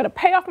goal. I'm going to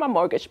pay off my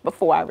mortgage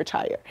before I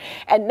retire.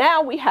 And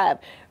now we have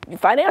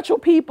financial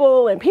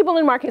people and people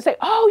in marketing say,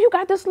 oh, you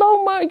got this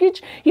low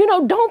mortgage,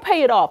 don't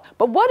pay it off.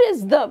 But what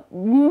is the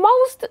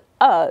most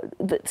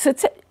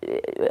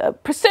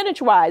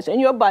percentage-wise in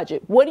your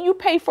budget? What do you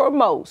pay for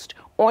most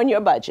on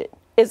your budget?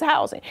 Is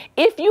housing.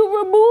 If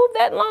you remove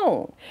that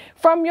loan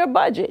from your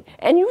budget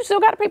and you still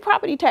got to pay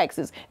property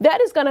taxes,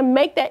 that is going to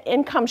make that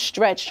income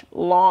stretch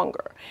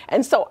longer.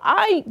 And so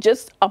I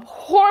just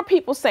abhor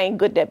people saying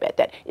good debt, bad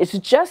debt. It's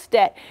just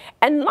debt.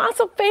 And lots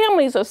of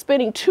families are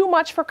spending too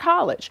much for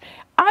college.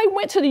 I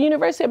went to the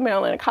University of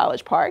Maryland in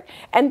College Park,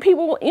 and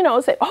people,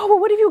 say, oh, well,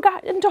 what if you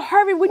got into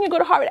Harvard? Wouldn't you go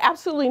to Harvard?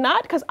 Absolutely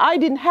not, because I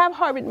didn't have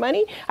Harvard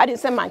money. I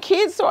didn't send my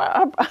kids to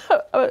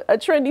a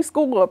trendy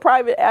school or a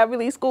private Ivy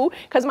League school,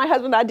 because my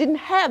husband and I didn't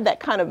have that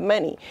kind of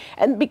money.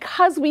 And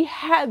because we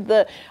had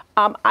the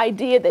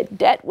idea that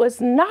debt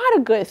was not a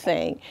good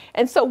thing.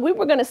 And so we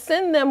were going to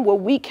send them where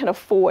we can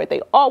afford.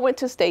 They all went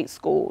to state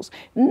schools.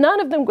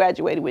 None of them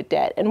graduated with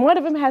debt. And one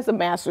of them has a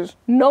master's,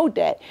 no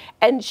debt.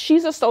 And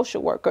she's a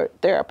social worker,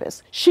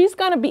 therapist. She's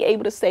going to be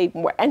able to save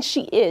more. And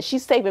she is.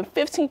 She's saving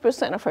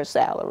 15% of her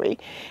salary.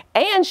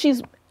 And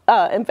she's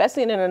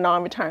investing in a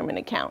non-retirement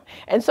account.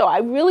 And so I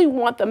really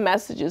want the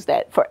messages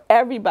that for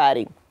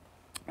everybody,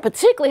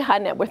 particularly high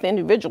net worth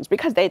individuals,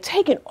 because they're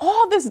taking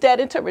all this debt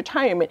into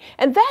retirement.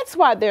 And that's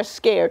why they're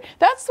scared.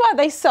 That's why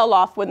they sell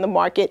off when the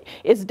market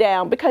is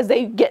down, because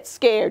they get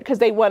scared, because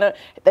they've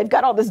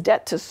got all this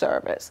debt to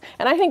service.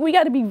 And I think we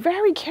got to be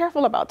very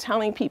careful about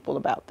telling people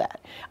about that.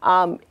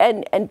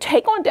 And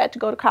take on debt to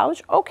go to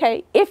college,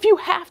 okay, if you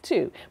have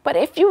to. But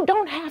if you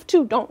don't have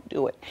to, don't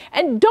do it.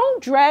 And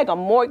don't drag a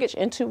mortgage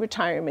into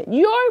retirement.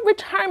 Your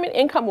retirement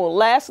income will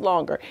last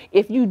longer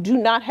if you do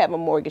not have a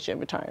mortgage in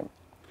retirement.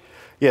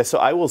 Yeah, so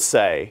I will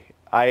say,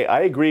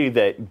 I agree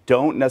that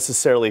don't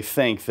necessarily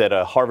think that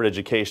a Harvard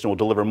education will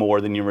deliver more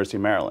than University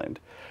of Maryland.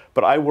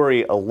 But I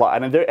worry a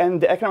lot, and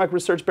the economic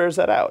research bears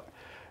that out.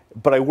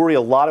 But I worry a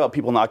lot about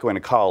people not going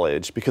to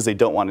college because they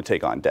don't want to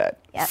take on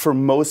debt. Yep. For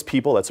most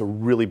people, that's a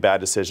really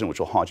bad decision, which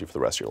will haunt you for the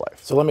rest of your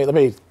life. So let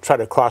me try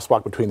to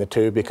crosswalk between the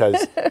two,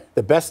 because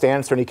the best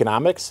answer in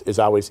economics is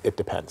always it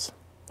depends,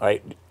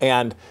 right?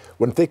 And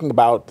when thinking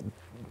about,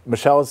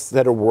 Michelle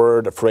said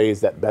a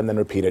phrase that Ben then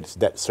repeated, it's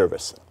debt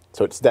service.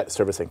 So it's debt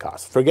servicing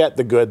costs. Forget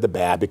the good, the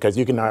bad, because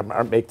you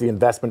can make the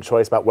investment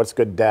choice about what's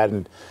good debt,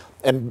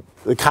 and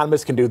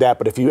economists can do that.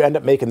 But if you end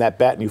up making that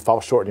bet and you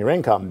fall short in your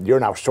income, you're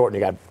now short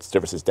and you got to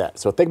service his debt.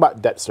 So think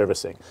about debt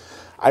servicing.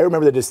 I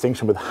remember the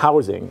distinction with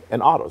housing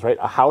and autos, right?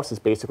 A house is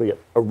basically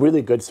a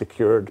really good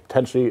secured,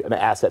 potentially an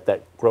asset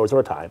that grows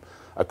over time.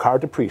 A car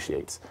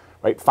depreciates,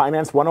 right?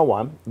 Finance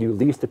 101, you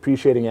lease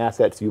depreciating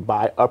assets, you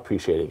buy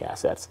appreciating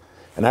assets.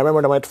 And I remember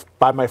when I went to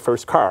buy my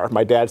first car,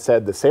 my dad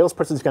said, the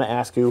salesperson's going to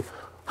ask you,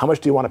 how much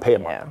do you want to pay a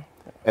month?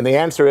 Yeah. And the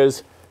answer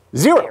is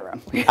zero.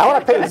 I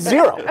want to pay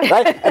zero,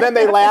 right? And then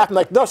they laugh and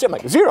like, no, shit. I'm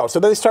like, zero. So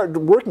then they start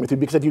working with you,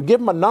 because if you give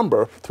them a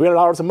number,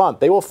 $300 a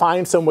month, they will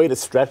find some way to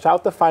stretch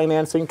out the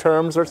financing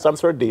terms or some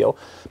sort of deal.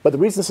 But the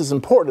reason this is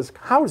important is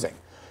housing.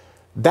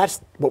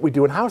 That's what we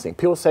do in housing.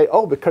 People say,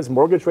 oh, because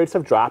mortgage rates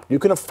have dropped, you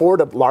can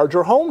afford a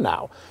larger home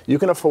now. You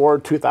can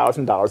afford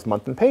 $2,000 a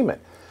month in payment.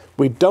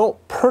 We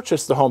don't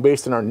purchase the home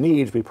based on our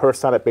needs. We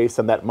purchase on it based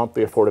on that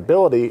monthly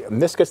affordability.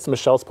 And this gets to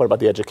Michelle's point about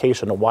the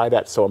education and why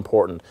that's so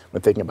important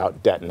when thinking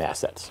about debt and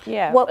assets.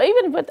 Yeah. Well,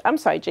 even with, I'm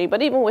sorry, Jay,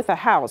 but even with a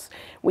house,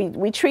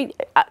 we treat,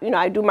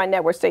 I do my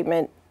net worth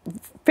statement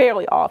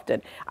fairly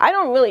often. I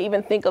don't really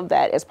even think of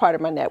that as part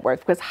of my net worth,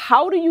 because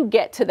how do you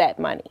get to that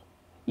money?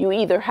 You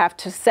either have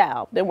to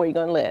sell, then where you're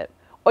going to live,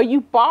 or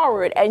you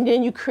borrow it and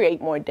then you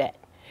create more debt.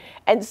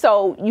 And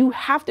so you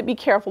have to be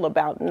careful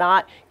about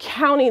not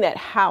counting that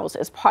house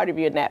as part of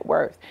your net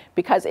worth,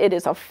 because it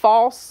is a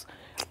false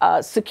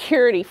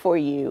security for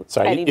you.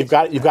 Sorry, you've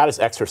got this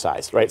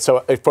exercise, right?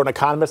 So for an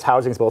economist,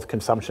 housing is both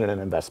consumption and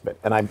investment.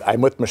 And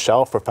I'm with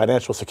Michelle. For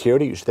financial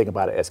security, you should think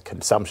about it as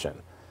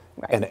consumption.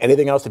 Right. And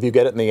anything else, if you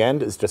get it in the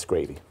end, is just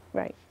gravy.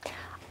 Right.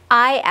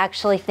 I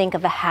actually think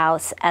of a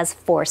house as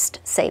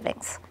forced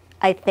savings.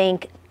 I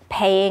think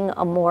paying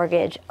a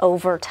mortgage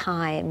over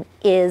time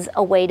is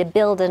a way to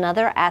build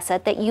another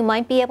asset that you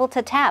might be able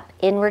to tap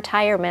in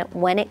retirement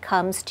when it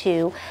comes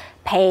to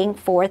paying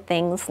for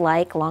things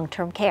like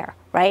long-term care,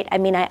 right? I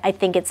mean, I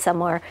think it's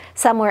somewhere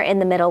in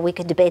the middle. We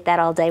could debate that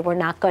all day. We're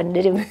not going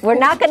to do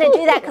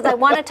that, because I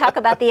want to talk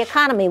about the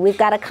economy. We've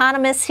got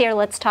economists here.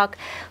 Let's talk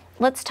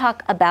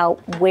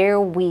about where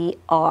we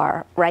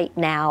are right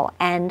now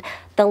and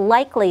the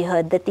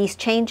likelihood that these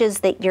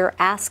changes that you're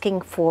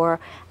asking for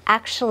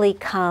actually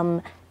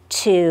come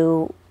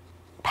to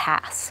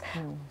pass.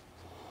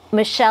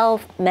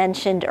 Michelle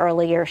mentioned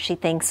earlier she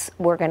thinks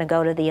we're going to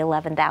go to the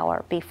 11th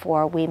hour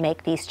before we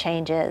make these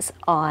changes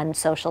on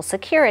Social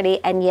Security,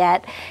 and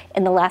yet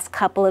in the last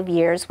few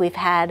years we've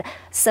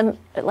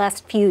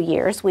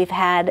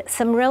had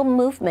some real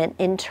movement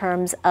in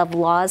terms of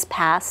laws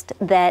passed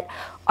that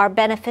are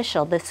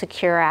beneficial. The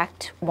Secure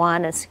Act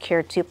 1 and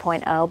Secure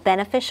 2.0,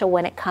 beneficial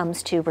when it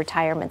comes to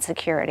retirement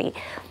security.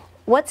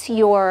 What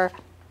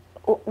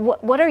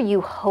are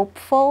you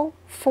hopeful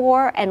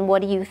for, and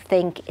what do you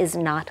think is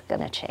not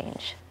going to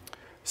change?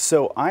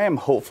 So I am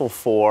hopeful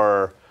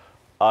for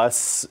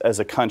us as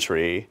a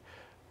country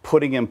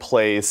putting in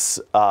place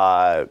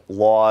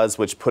laws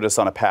which put us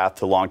on a path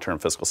to long-term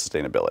fiscal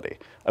sustainability.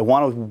 I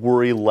want to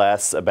worry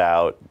less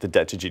about the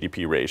debt to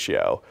GDP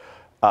ratio.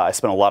 I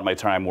spent a lot of my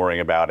time worrying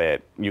about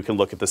it. You can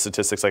look at the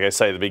statistics, like I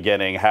said at the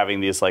beginning,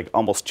 having these like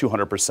almost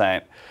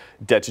 200%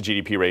 debt to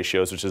GDP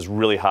ratios, which is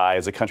really high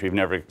as a country we've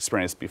never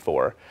experienced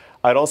before.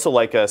 I'd also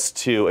like us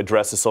to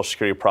address the Social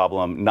Security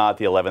problem, not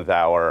the 11th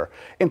hour,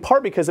 in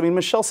part because, I mean,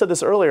 Michelle said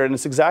this earlier, and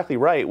it's exactly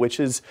right, which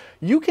is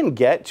you can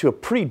get to a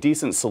pretty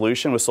decent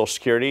solution with Social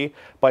Security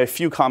by a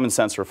few common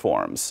sense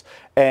reforms.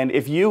 And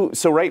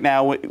so right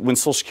now, when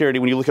Social Security,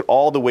 when you look at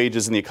all the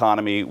wages in the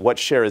economy, what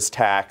share is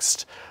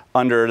taxed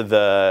under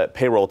the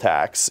payroll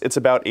tax, it's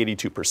about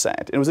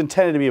 82%. It was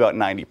intended to be about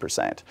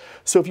 90%.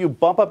 So if you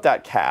bump up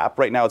that cap,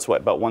 right now it's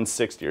what, about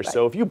 160 or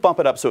so. If you bump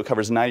it up so it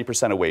covers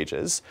 90% of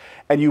wages,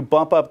 and you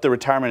bump up the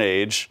retirement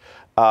age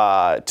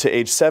to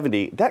age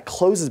 70, that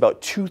closes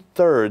about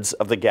 2/3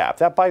 of the gap.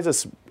 That buys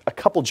us a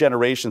couple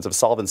generations of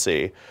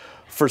solvency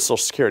for Social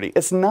Security.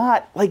 It's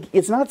not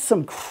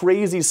some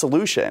crazy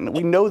solution.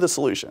 We know the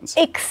solutions.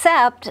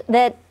 Except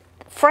that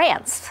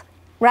France,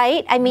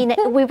 right? I mean,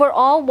 we were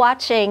all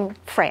watching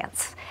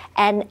France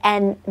and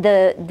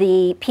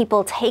the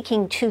people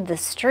taking to the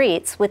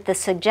streets with the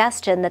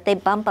suggestion that they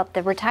bump up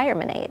the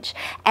retirement age.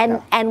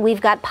 And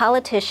we've got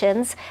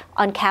politicians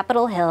on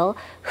Capitol Hill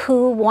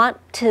who want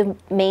to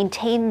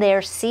maintain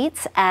their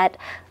seats at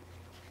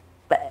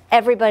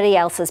everybody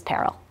else's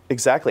peril.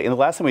 Exactly. And the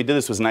last time we did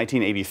this was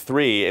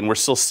 1983, and we're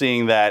still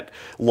seeing that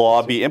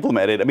law be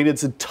implemented. I mean,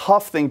 it's a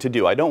tough thing to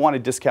do. I don't want to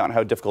discount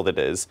how difficult it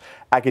is.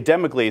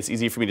 Academically, it's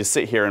easy for me to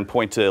sit here and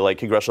point to like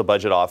Congressional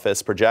Budget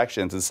Office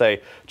projections and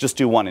say, just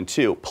do 1 and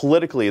 2.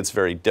 Politically, it's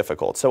very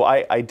difficult. So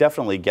I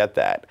definitely get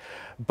that.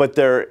 But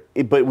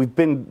we've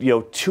been,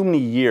 too many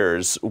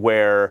years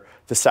where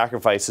the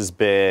sacrifice has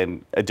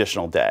been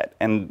additional debt,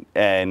 and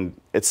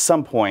at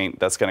some point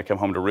that's going to come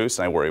home to roost,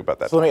 and I worry about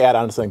that. So let me add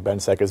on to something Ben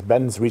said, because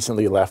Ben's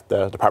recently left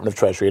the Department of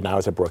Treasury and now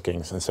is at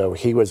Brookings, and so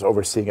he was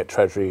overseeing at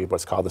Treasury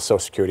what's called the Social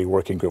Security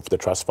Working Group for the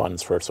trust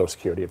funds for Social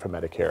Security and for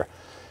Medicare.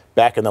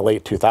 back in the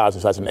late 2000s,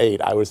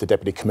 2008, I was the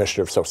Deputy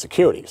Commissioner of Social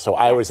Security. So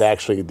I was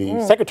actually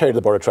the Secretary of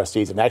the Board of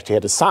Trustees and actually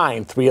had to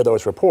sign 3 of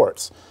those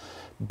reports.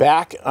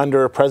 Back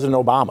under President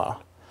Obama,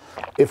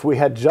 if we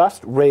had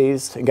just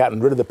raised and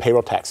gotten rid of the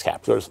payroll tax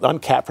cap, so it's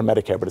uncapped for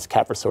Medicare, but it's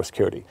capped for Social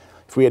Security.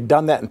 If we had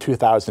done that in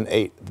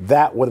 2008,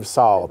 that would have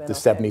solved the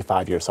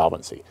 75-year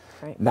solvency.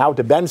 Right. Now,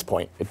 to Ben's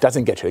point, it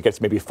doesn't get you. It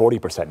gets maybe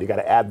 40%. You got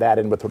to add that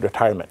in with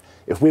retirement.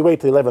 If we wait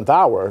to the 11th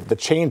hour, the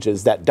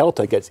changes, that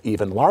delta gets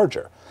even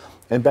larger.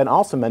 And Ben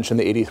also mentioned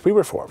the 83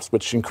 reforms,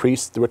 which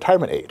increased the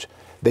retirement age.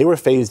 They were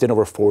phased in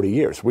over 40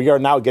 years. We are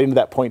now getting to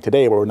that point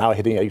today where we're now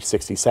hitting age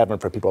 67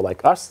 for people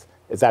like us,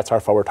 as that's our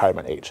full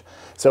retirement age.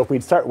 So if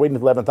we start waiting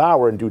to the 11th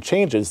hour and do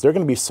changes, they're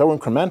going to be so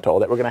incremental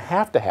that we're going to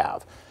have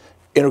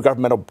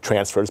intergovernmental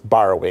transfers,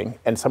 borrowing,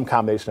 and some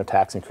combination of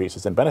tax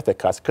increases and benefit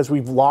cuts because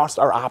we've lost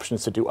our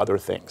options to do other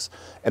things.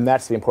 And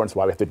that's the importance of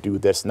why we have to do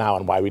this now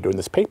and why we're doing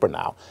this paper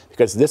now,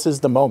 because this is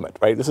the moment,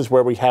 right? This is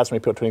where we have so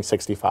many people turning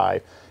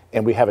 65,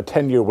 and we have a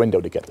 10-year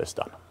window to get this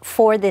done.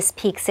 For this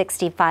Peak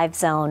 65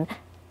 zone,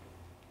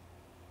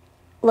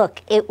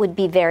 look, it would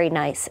be very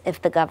nice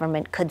if the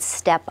government could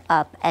step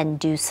up and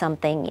do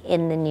something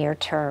in the near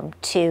term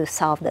to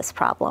solve this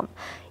problem.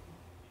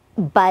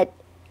 But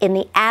in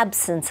the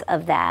absence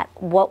of that,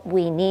 what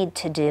we need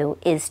to do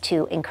is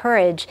to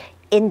encourage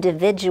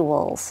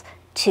individuals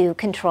to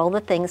control the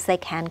things they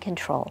can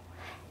control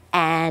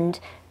and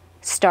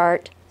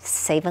start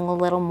saving a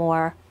little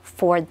more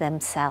for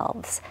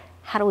themselves.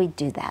 How do we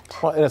do that?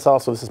 Well, and it's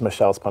also, this is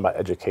Michelle's point about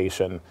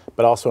education,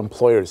 but also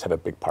employers have a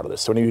big part of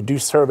this. So when you do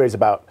surveys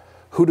about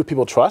who do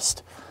people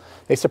trust,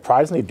 they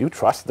surprisingly do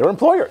trust their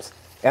employers.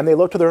 And they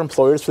look to their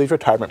employers for these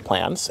retirement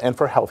plans and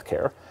for health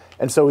care.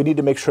 And so we need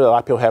to make sure that a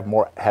lot of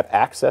people have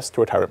access to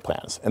retirement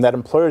plans. And that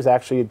employers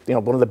actually,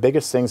 one of the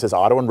biggest things is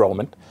auto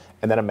enrollment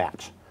and then a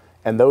match.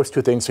 And those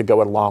 2 things could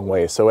go a long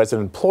way. So as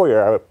an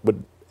employer, I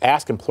would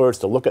ask employers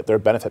to look at their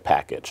benefit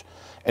package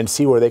and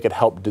see where they could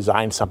help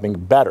design something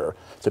better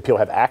so people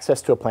have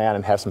access to a plan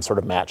and have some sort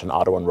of match and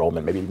auto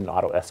enrollment, maybe even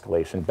auto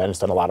escalation. Ben's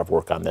done a lot of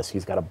work on this.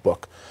 He's got a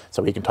book,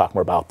 so he can talk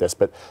more about this.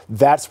 But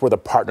that's where the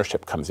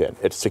partnership comes in.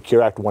 It's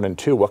Secure Act 1 and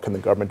 2. What can the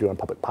government do in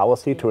public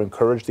policy to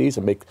encourage these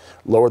and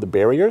lower the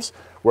barriers?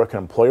 Where can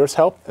employers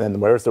help? And then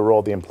where's the role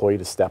of the employee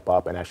to step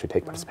up and actually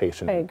take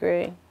participation? I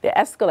agree. The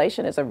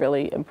escalation is a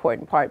really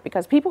important part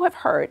because people have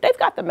heard, they've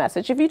got the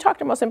message. If you talk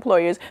to most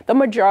employers, the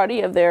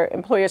majority of their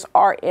employers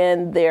are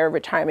in their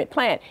retirement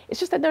plan. It's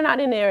just that they're not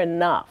in there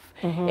enough.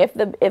 Mm-hmm.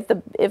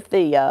 If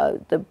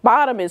the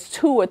bottom is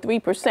 2 or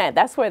 3%,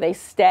 that's where they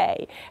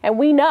stay. And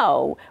we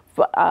know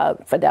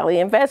Fidelity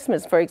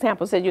Investments, for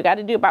example, said you got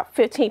to do about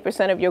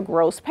 15% of your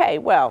gross pay.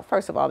 Well,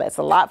 first of all, that's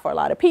a lot for a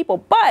lot of people,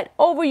 but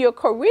over your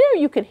career,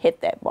 you can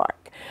hit that mark.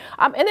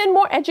 And then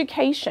more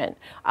education.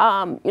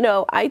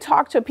 I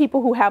talk to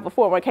people who have a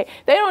 401k.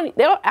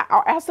 They'll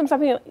ask them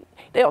something.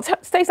 They'll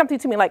say something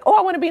to me like, "Oh,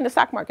 I want to be in the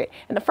stock market."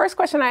 And the first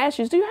question I ask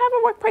you is, "Do you have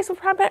a workplace with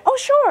private?" "Oh,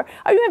 sure."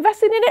 "Are you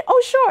invested in it?"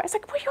 "Oh, sure." It's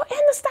like, "Well, you're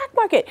in the stock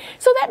market."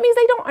 So that means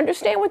they don't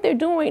understand what they're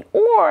doing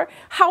or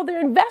how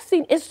they're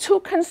investing is too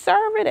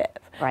conservative.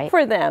 Right.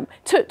 For them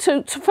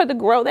to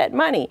grow that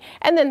money.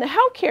 And then the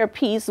healthcare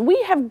piece,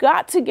 we have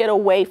got to get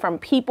away from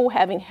people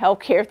having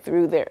healthcare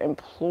through their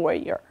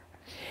employer.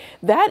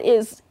 That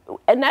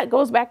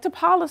goes back to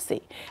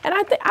policy. And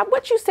I think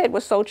what you said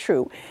was so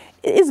true.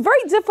 It's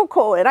very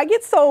difficult, and I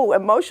get so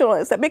emotional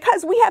is that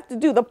because we have to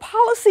do the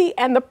policy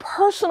and the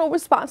personal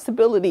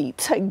responsibility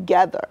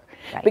together.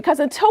 Right. Because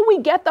until we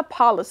get the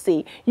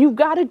policy, you've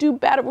got to do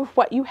better with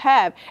what you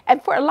have.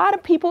 And for a lot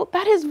of people,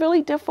 that is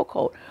really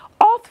difficult.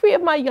 All 3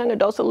 of my young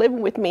adults are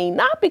living with me,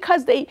 not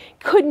because they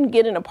couldn't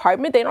get an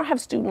apartment, they don't have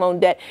student loan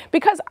debt,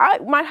 because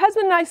my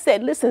husband and I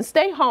said, listen,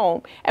 stay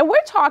home. And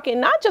we're talking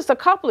not just a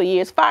couple of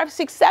years, 5,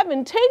 6,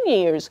 7, 10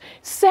 years.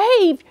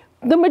 Save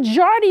the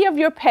majority of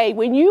your pay.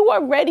 When you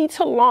are ready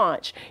to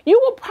launch, you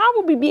will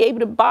probably be able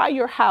to buy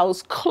your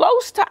house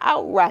close to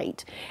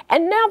outright.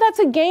 And now that's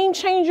a game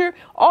changer.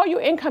 All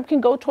your income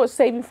can go towards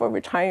saving for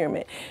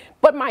retirement.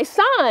 But my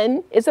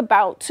son is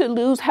about to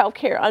lose health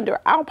care under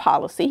our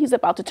policy. He's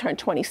about to turn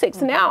 26.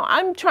 Mm-hmm. Now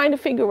I'm trying to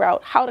figure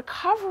out how to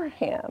cover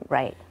him.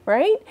 Right.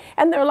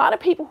 And there are a lot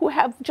of people who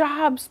have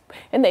jobs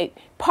and a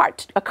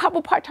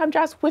couple part-time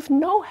jobs with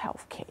no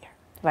health care.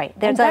 Right.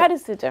 That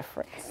is the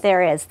difference.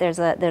 There is. There's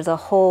a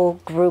whole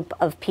group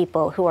of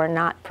people who are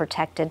not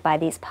protected by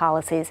these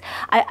policies.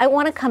 I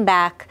want to come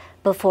back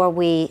before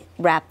we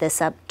wrap this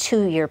up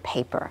to your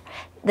paper.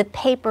 The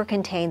paper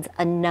contains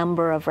a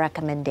number of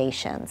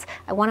recommendations.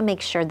 I want to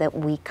make sure that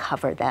we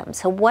cover them.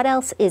 So what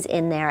else is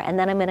in there? And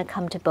then I'm going to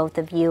come to both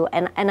of you,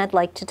 and I'd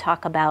like to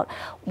talk about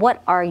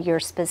what are your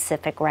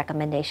specific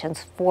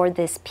recommendations for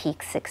this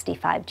Peak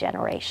 65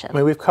 generation? I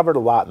mean, we've covered a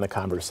lot in the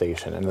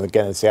conversation. And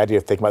again, it's the idea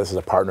of thinking about this as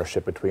a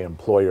partnership between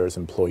employers,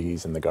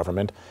 employees, and the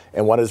government.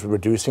 And one is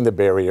reducing the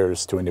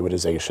barriers to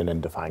annuitization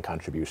and defined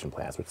contribution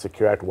plans, which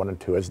Secure Act 1 and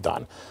 2 has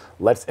done.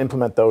 Let's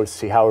implement those,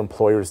 see how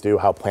employers do,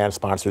 how plan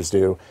sponsors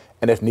do,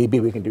 And if need be,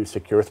 we can do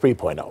Secure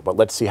 3.0. But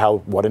let's see how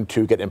 1 and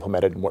 2 get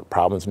implemented and what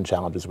problems and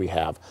challenges we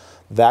have.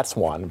 That's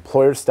one.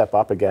 Employers step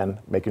up again,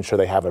 making sure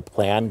they have a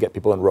plan, get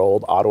people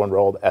enrolled,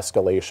 auto-enrolled,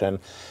 escalation.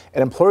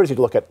 And employers need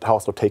to look at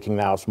also taking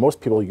now, so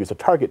most people use a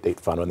target date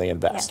fund when they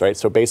invest, right?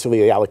 So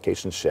basically the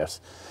allocation shifts.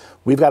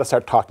 We've got to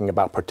start talking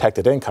about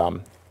protected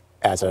income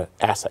as an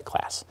asset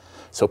class.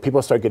 So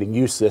people start getting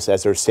used to this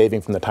as they're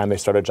saving from the time they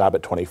start a job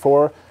at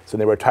 24. So when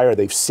they retire,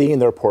 they've seen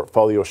their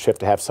portfolio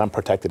shift to have some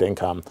protected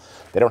income.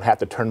 They don't have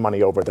to turn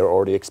money over. They're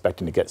already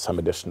expecting to get some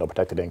additional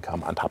protected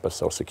income on top of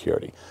Social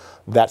Security.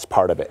 That's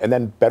part of it. And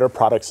then better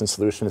products and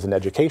solutions in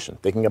education,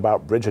 thinking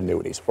about bridge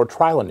annuities or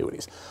trial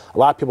annuities. A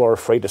lot of people are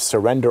afraid to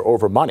surrender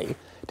over money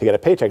to get a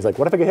paycheck. It's like,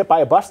 what if I get hit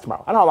by a bus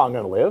tomorrow? I don't know how long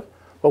I'm going to live.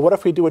 Well, what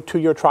if we do a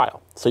 2-year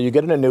trial? So you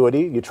get an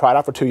annuity, you try it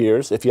out for 2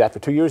 years. If after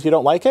 2 years you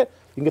don't like it,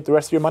 you can get the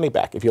rest of your money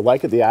back. If you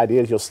like it, the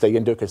idea is you'll stay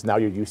into it because now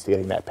you're used to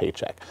getting that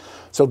paycheck.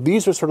 So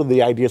these are sort of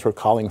the ideas we're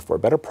calling for: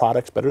 better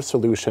products, better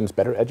solutions,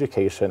 better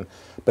education.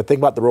 But think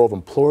about the role of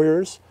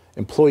employers,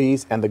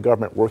 employees, and the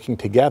government working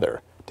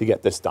together to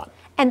get this done.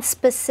 And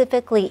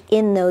specifically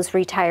in those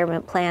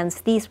retirement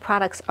plans, these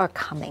products are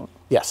coming.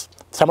 Yes.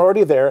 Some are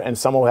already there, and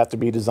some will have to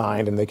be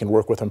designed, and they can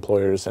work with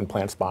employers and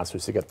plan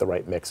sponsors to get the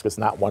right mix, because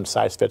not one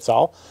size fits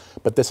all.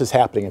 But this is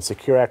happening in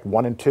Secure Act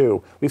 1 and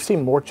 2. We've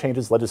seen more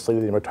changes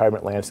legislatively in the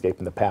retirement landscape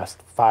in the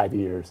past 5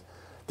 years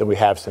than we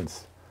have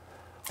since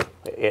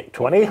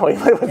 20? Yeah.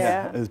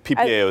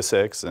 PPA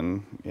 06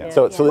 and yeah.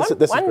 So this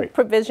is one great.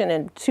 provision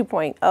in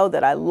 2.0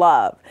 that I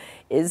love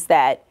is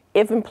that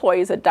if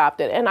employees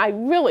adopt it, and I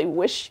really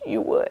wish you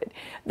would,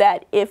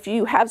 that if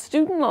you have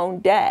student loan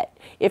debt,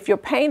 if you're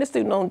paying a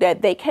student loan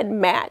debt, they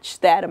can match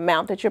that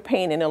amount that you're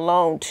paying in a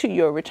loan to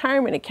your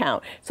retirement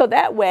account. So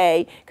that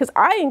way, because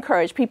I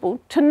encourage people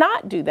to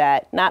not do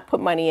that, not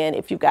put money in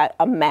if you've got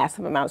a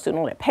massive amount of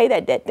student loan debt, pay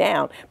that debt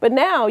down. But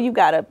now you've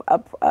got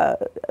a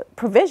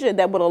provision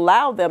that would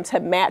allow them to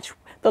match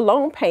the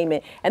loan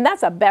payment, and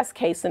that's a best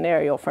case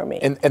scenario for me.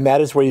 And that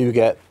is where you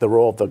get the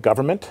role of the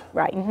government,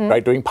 right?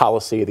 Right, doing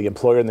policy, the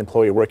employer and the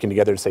employee working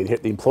together to say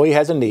the employee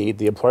has a need,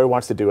 the employer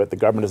wants to do it, the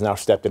government has now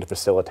stepped in to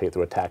facilitate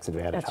through a tax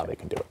advantage That's how right. they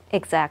can do it.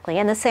 Exactly,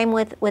 and the same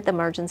with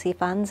emergency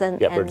funds and,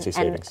 emergency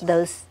savings.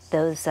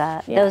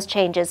 those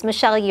changes.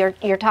 Michelle,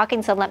 you're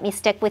talking, so let me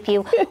stick with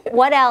you.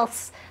 What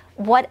else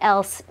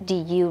do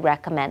you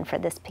recommend for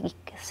this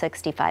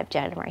Peak65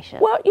 generation?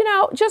 Well, you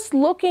know, just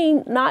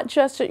looking not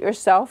just at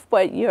yourself,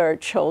 but your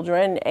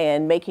children,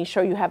 and making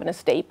sure you have an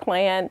estate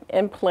plan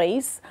in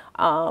place.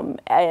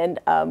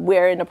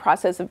 We're in the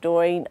process of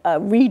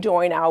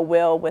redoing our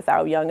will with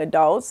our young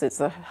adults. It's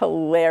a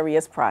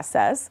hilarious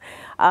process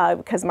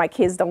because my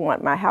kids don't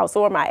want my house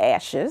or my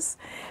ashes.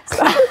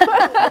 So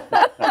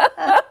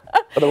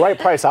For the right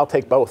price, I'll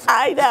take both.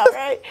 I know,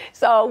 right?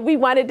 So we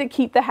wanted to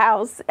keep the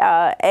house,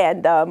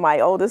 and my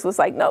oldest was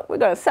like, "Nope, we're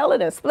going to sell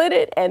it and split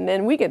it, and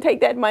then we can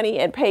take that money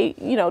and pay,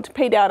 to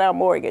pay down our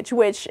mortgage,"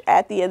 which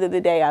at the end of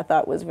the day I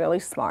thought was really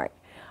smart.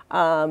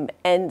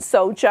 And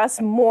so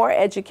just more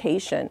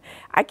education.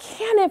 I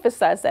can't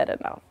emphasize that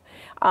enough.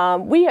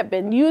 We have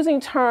been using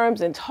terms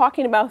and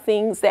talking about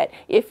things that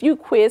if you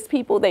quiz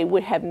people, they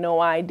would have no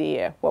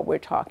idea what we're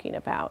talking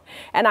about.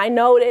 And I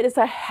know that it's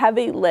a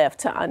heavy lift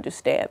to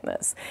understand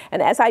this.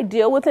 And as I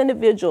deal with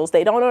individuals,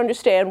 they don't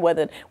understand what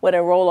a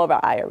rollover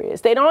IRA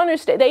is. They don't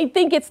understand. They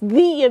think it's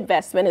the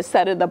investment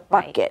instead of the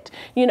bucket.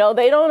 Right.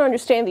 They don't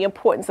understand the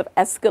importance of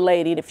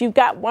escalating. If you've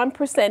got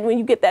 1%, when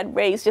you get that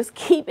raise, just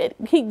keep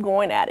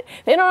going at it.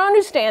 They don't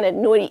understand that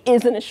annuity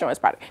is an insurance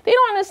product. They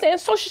don't understand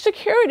Social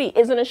Security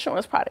is an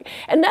insurance product.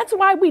 And that's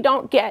why we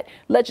don't get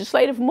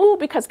legislative move,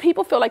 because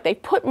people feel like they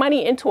put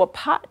money into a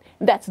pot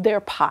that's their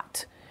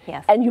pot.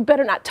 Yes. And you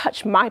better not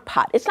touch my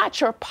pot. It's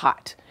not your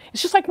pot.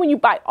 It's just like when you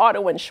buy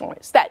auto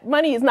insurance. That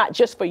money is not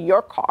just for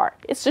your car.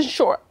 It's to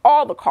insure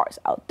all the cars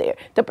out there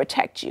to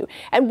protect you.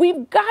 And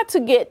we've got to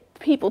get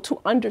people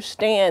to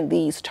understand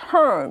these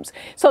terms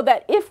so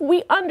that if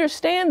we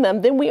understand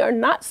them, then we are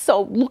not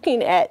so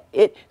looking at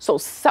it so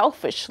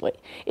selfishly.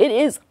 It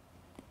is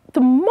the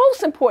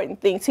most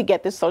important thing to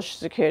get this Social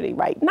Security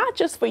right, not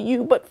just for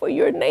you, but for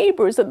your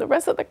neighbors and the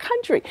rest of the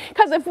country.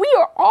 Because if we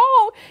are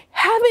all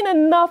having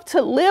enough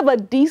to live a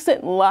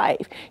decent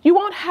life, you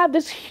won't have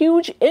this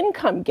huge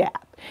income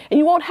gap. And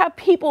you won't have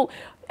people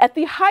at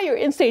the higher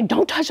end saying,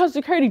 don't touch Social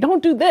Security,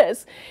 don't do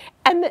this,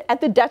 and at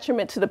the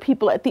detriment to the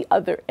people at the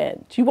other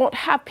end. You won't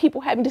have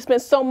people having to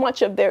spend so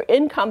much of their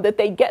income that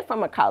they get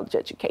from a college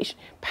education,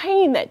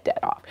 paying that debt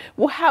off.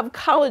 We'll have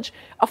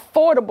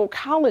affordable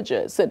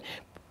colleges and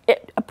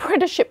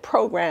apprenticeship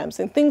programs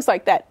and things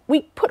like that.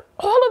 We put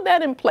all of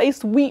that in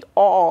place, we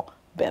all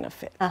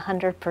benefit.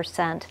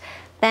 100%.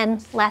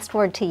 Ben, last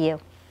word to you.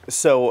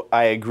 So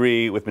I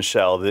agree with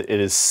Michelle that it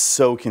is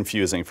so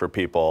confusing for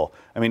people.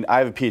 I mean, I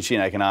have a PhD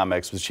in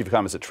economics, was chief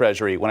economist at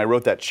Treasury. When I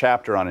wrote that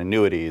chapter on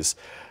annuities,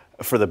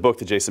 for the book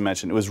that Jason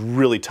mentioned, it was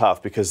really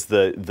tough because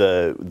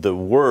the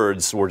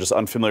words were just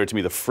unfamiliar to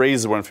me. The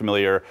phrases were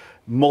unfamiliar,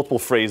 multiple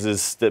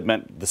phrases that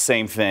meant the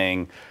same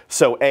thing.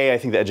 So I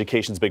think the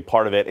education is a big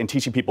part of it, and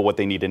teaching people what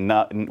they need to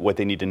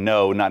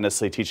know, not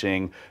necessarily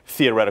teaching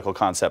theoretical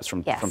concepts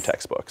from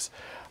textbooks.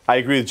 I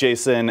agree with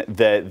Jason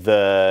that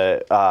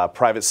the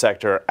private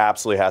sector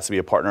absolutely has to be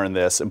a partner in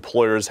this.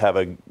 Employers have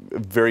a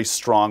very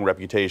strong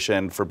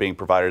reputation for being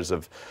providers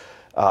of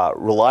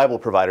reliable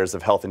providers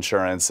of health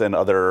insurance and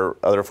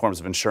other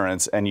forms of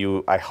insurance,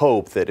 and I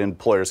hope that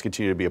employers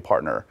continue to be a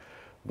partner.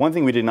 One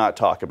thing we did not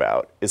talk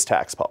about is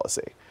tax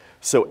policy.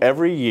 So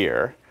every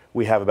year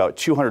we have about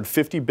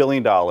 $250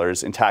 billion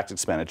in tax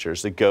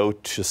expenditures that go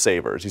to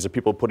savers. These are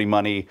people putting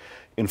money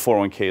in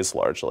 401ks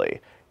largely.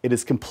 It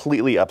is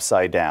completely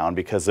upside down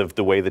because of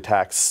the way the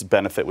tax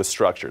benefit was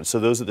structured. So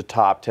those at the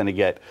top tend to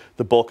get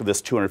the bulk of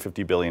this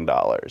 $250 billion.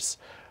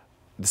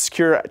 The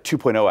Secure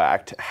 2.0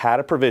 Act had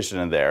a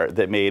provision in there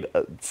that made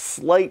a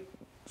slight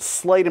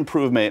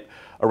improvement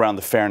around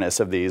the fairness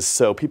of these.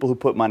 So people who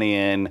put money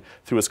in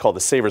through what's called the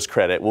Savers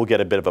Credit will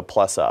get a bit of a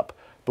plus up.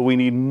 But we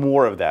need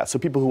more of that. So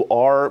people who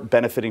are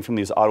benefiting from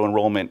these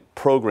auto-enrollment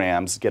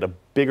programs get a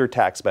bigger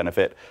tax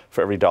benefit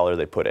for every dollar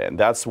they put in.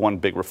 That's one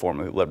big reform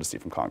that we'd love to see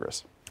from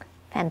Congress.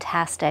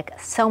 Fantastic.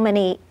 So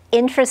many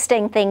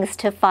interesting things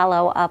to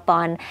follow up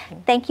on.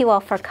 Thank you all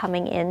for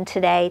coming in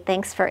today.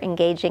 Thanks for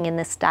engaging in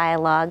this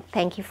dialogue.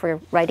 Thank you for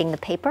writing the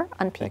paper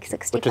on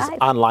Peak65. Which is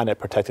online at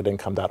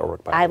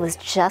protectedincome.org, by the way. I was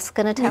just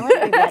going to tell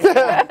everybody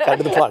that. Back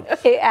to the plug.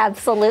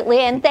 Absolutely.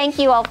 And thank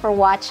you all for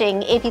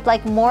watching. If you'd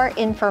like more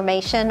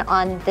information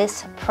on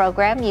this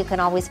program, you can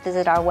always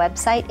visit our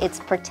website. It's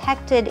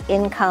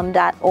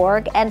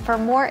protectedincome.org. And for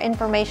more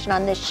information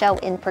on this show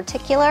in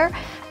particular,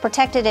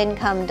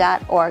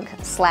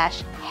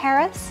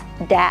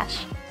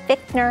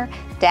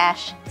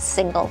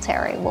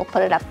 protectedincome.org/Harris-Fichtner-Singletary. We'll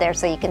put it up there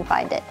so you can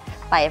find it.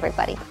 Bye,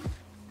 everybody.